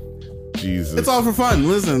 Jesus. It's all for fun.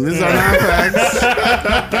 Listen, this is our non-facts.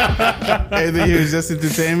 Everything here is just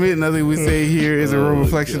entertainment. Nothing we say here is a real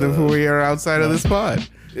reflection of who we are outside of this pod.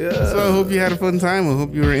 Yeah. So I hope you had a fun time. I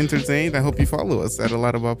hope you were entertained. I hope you follow us at A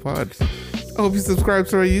Lot About Pod. I hope you subscribe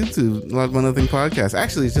to our YouTube, A Lot About Nothing podcast.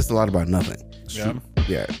 Actually, it's just A Lot About Nothing. Yeah.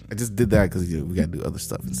 I just did that because we got to do other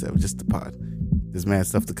stuff instead of just the pod. There's mad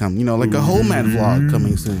stuff to come. You know, like a Home-Mat vlog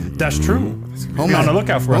coming soon. That's true. Be on the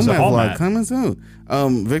lookout for us. A vlog coming soon.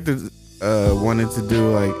 Victor wanted to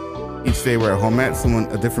do like each day we're at Home-Mat,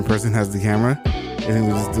 a different person has the camera, and then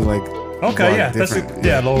we just do like a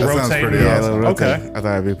little rotate. Okay, I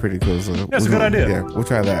thought it'd be pretty cool. So that's a good idea. Yeah, we'll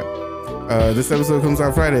try that. This episode comes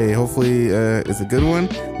out Friday. Hopefully, it's a good one.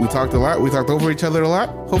 We talked a lot. We talked over each other a lot.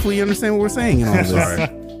 Hopefully, you understand what we're saying. And all this.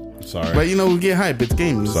 Sorry, but we get hype. It's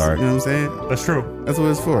games. Sorry, you know what I'm saying? That's true. That's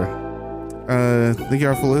what it's for. Thank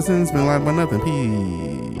y'all for listening. It's been Live by Nothing.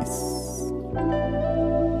 Peace.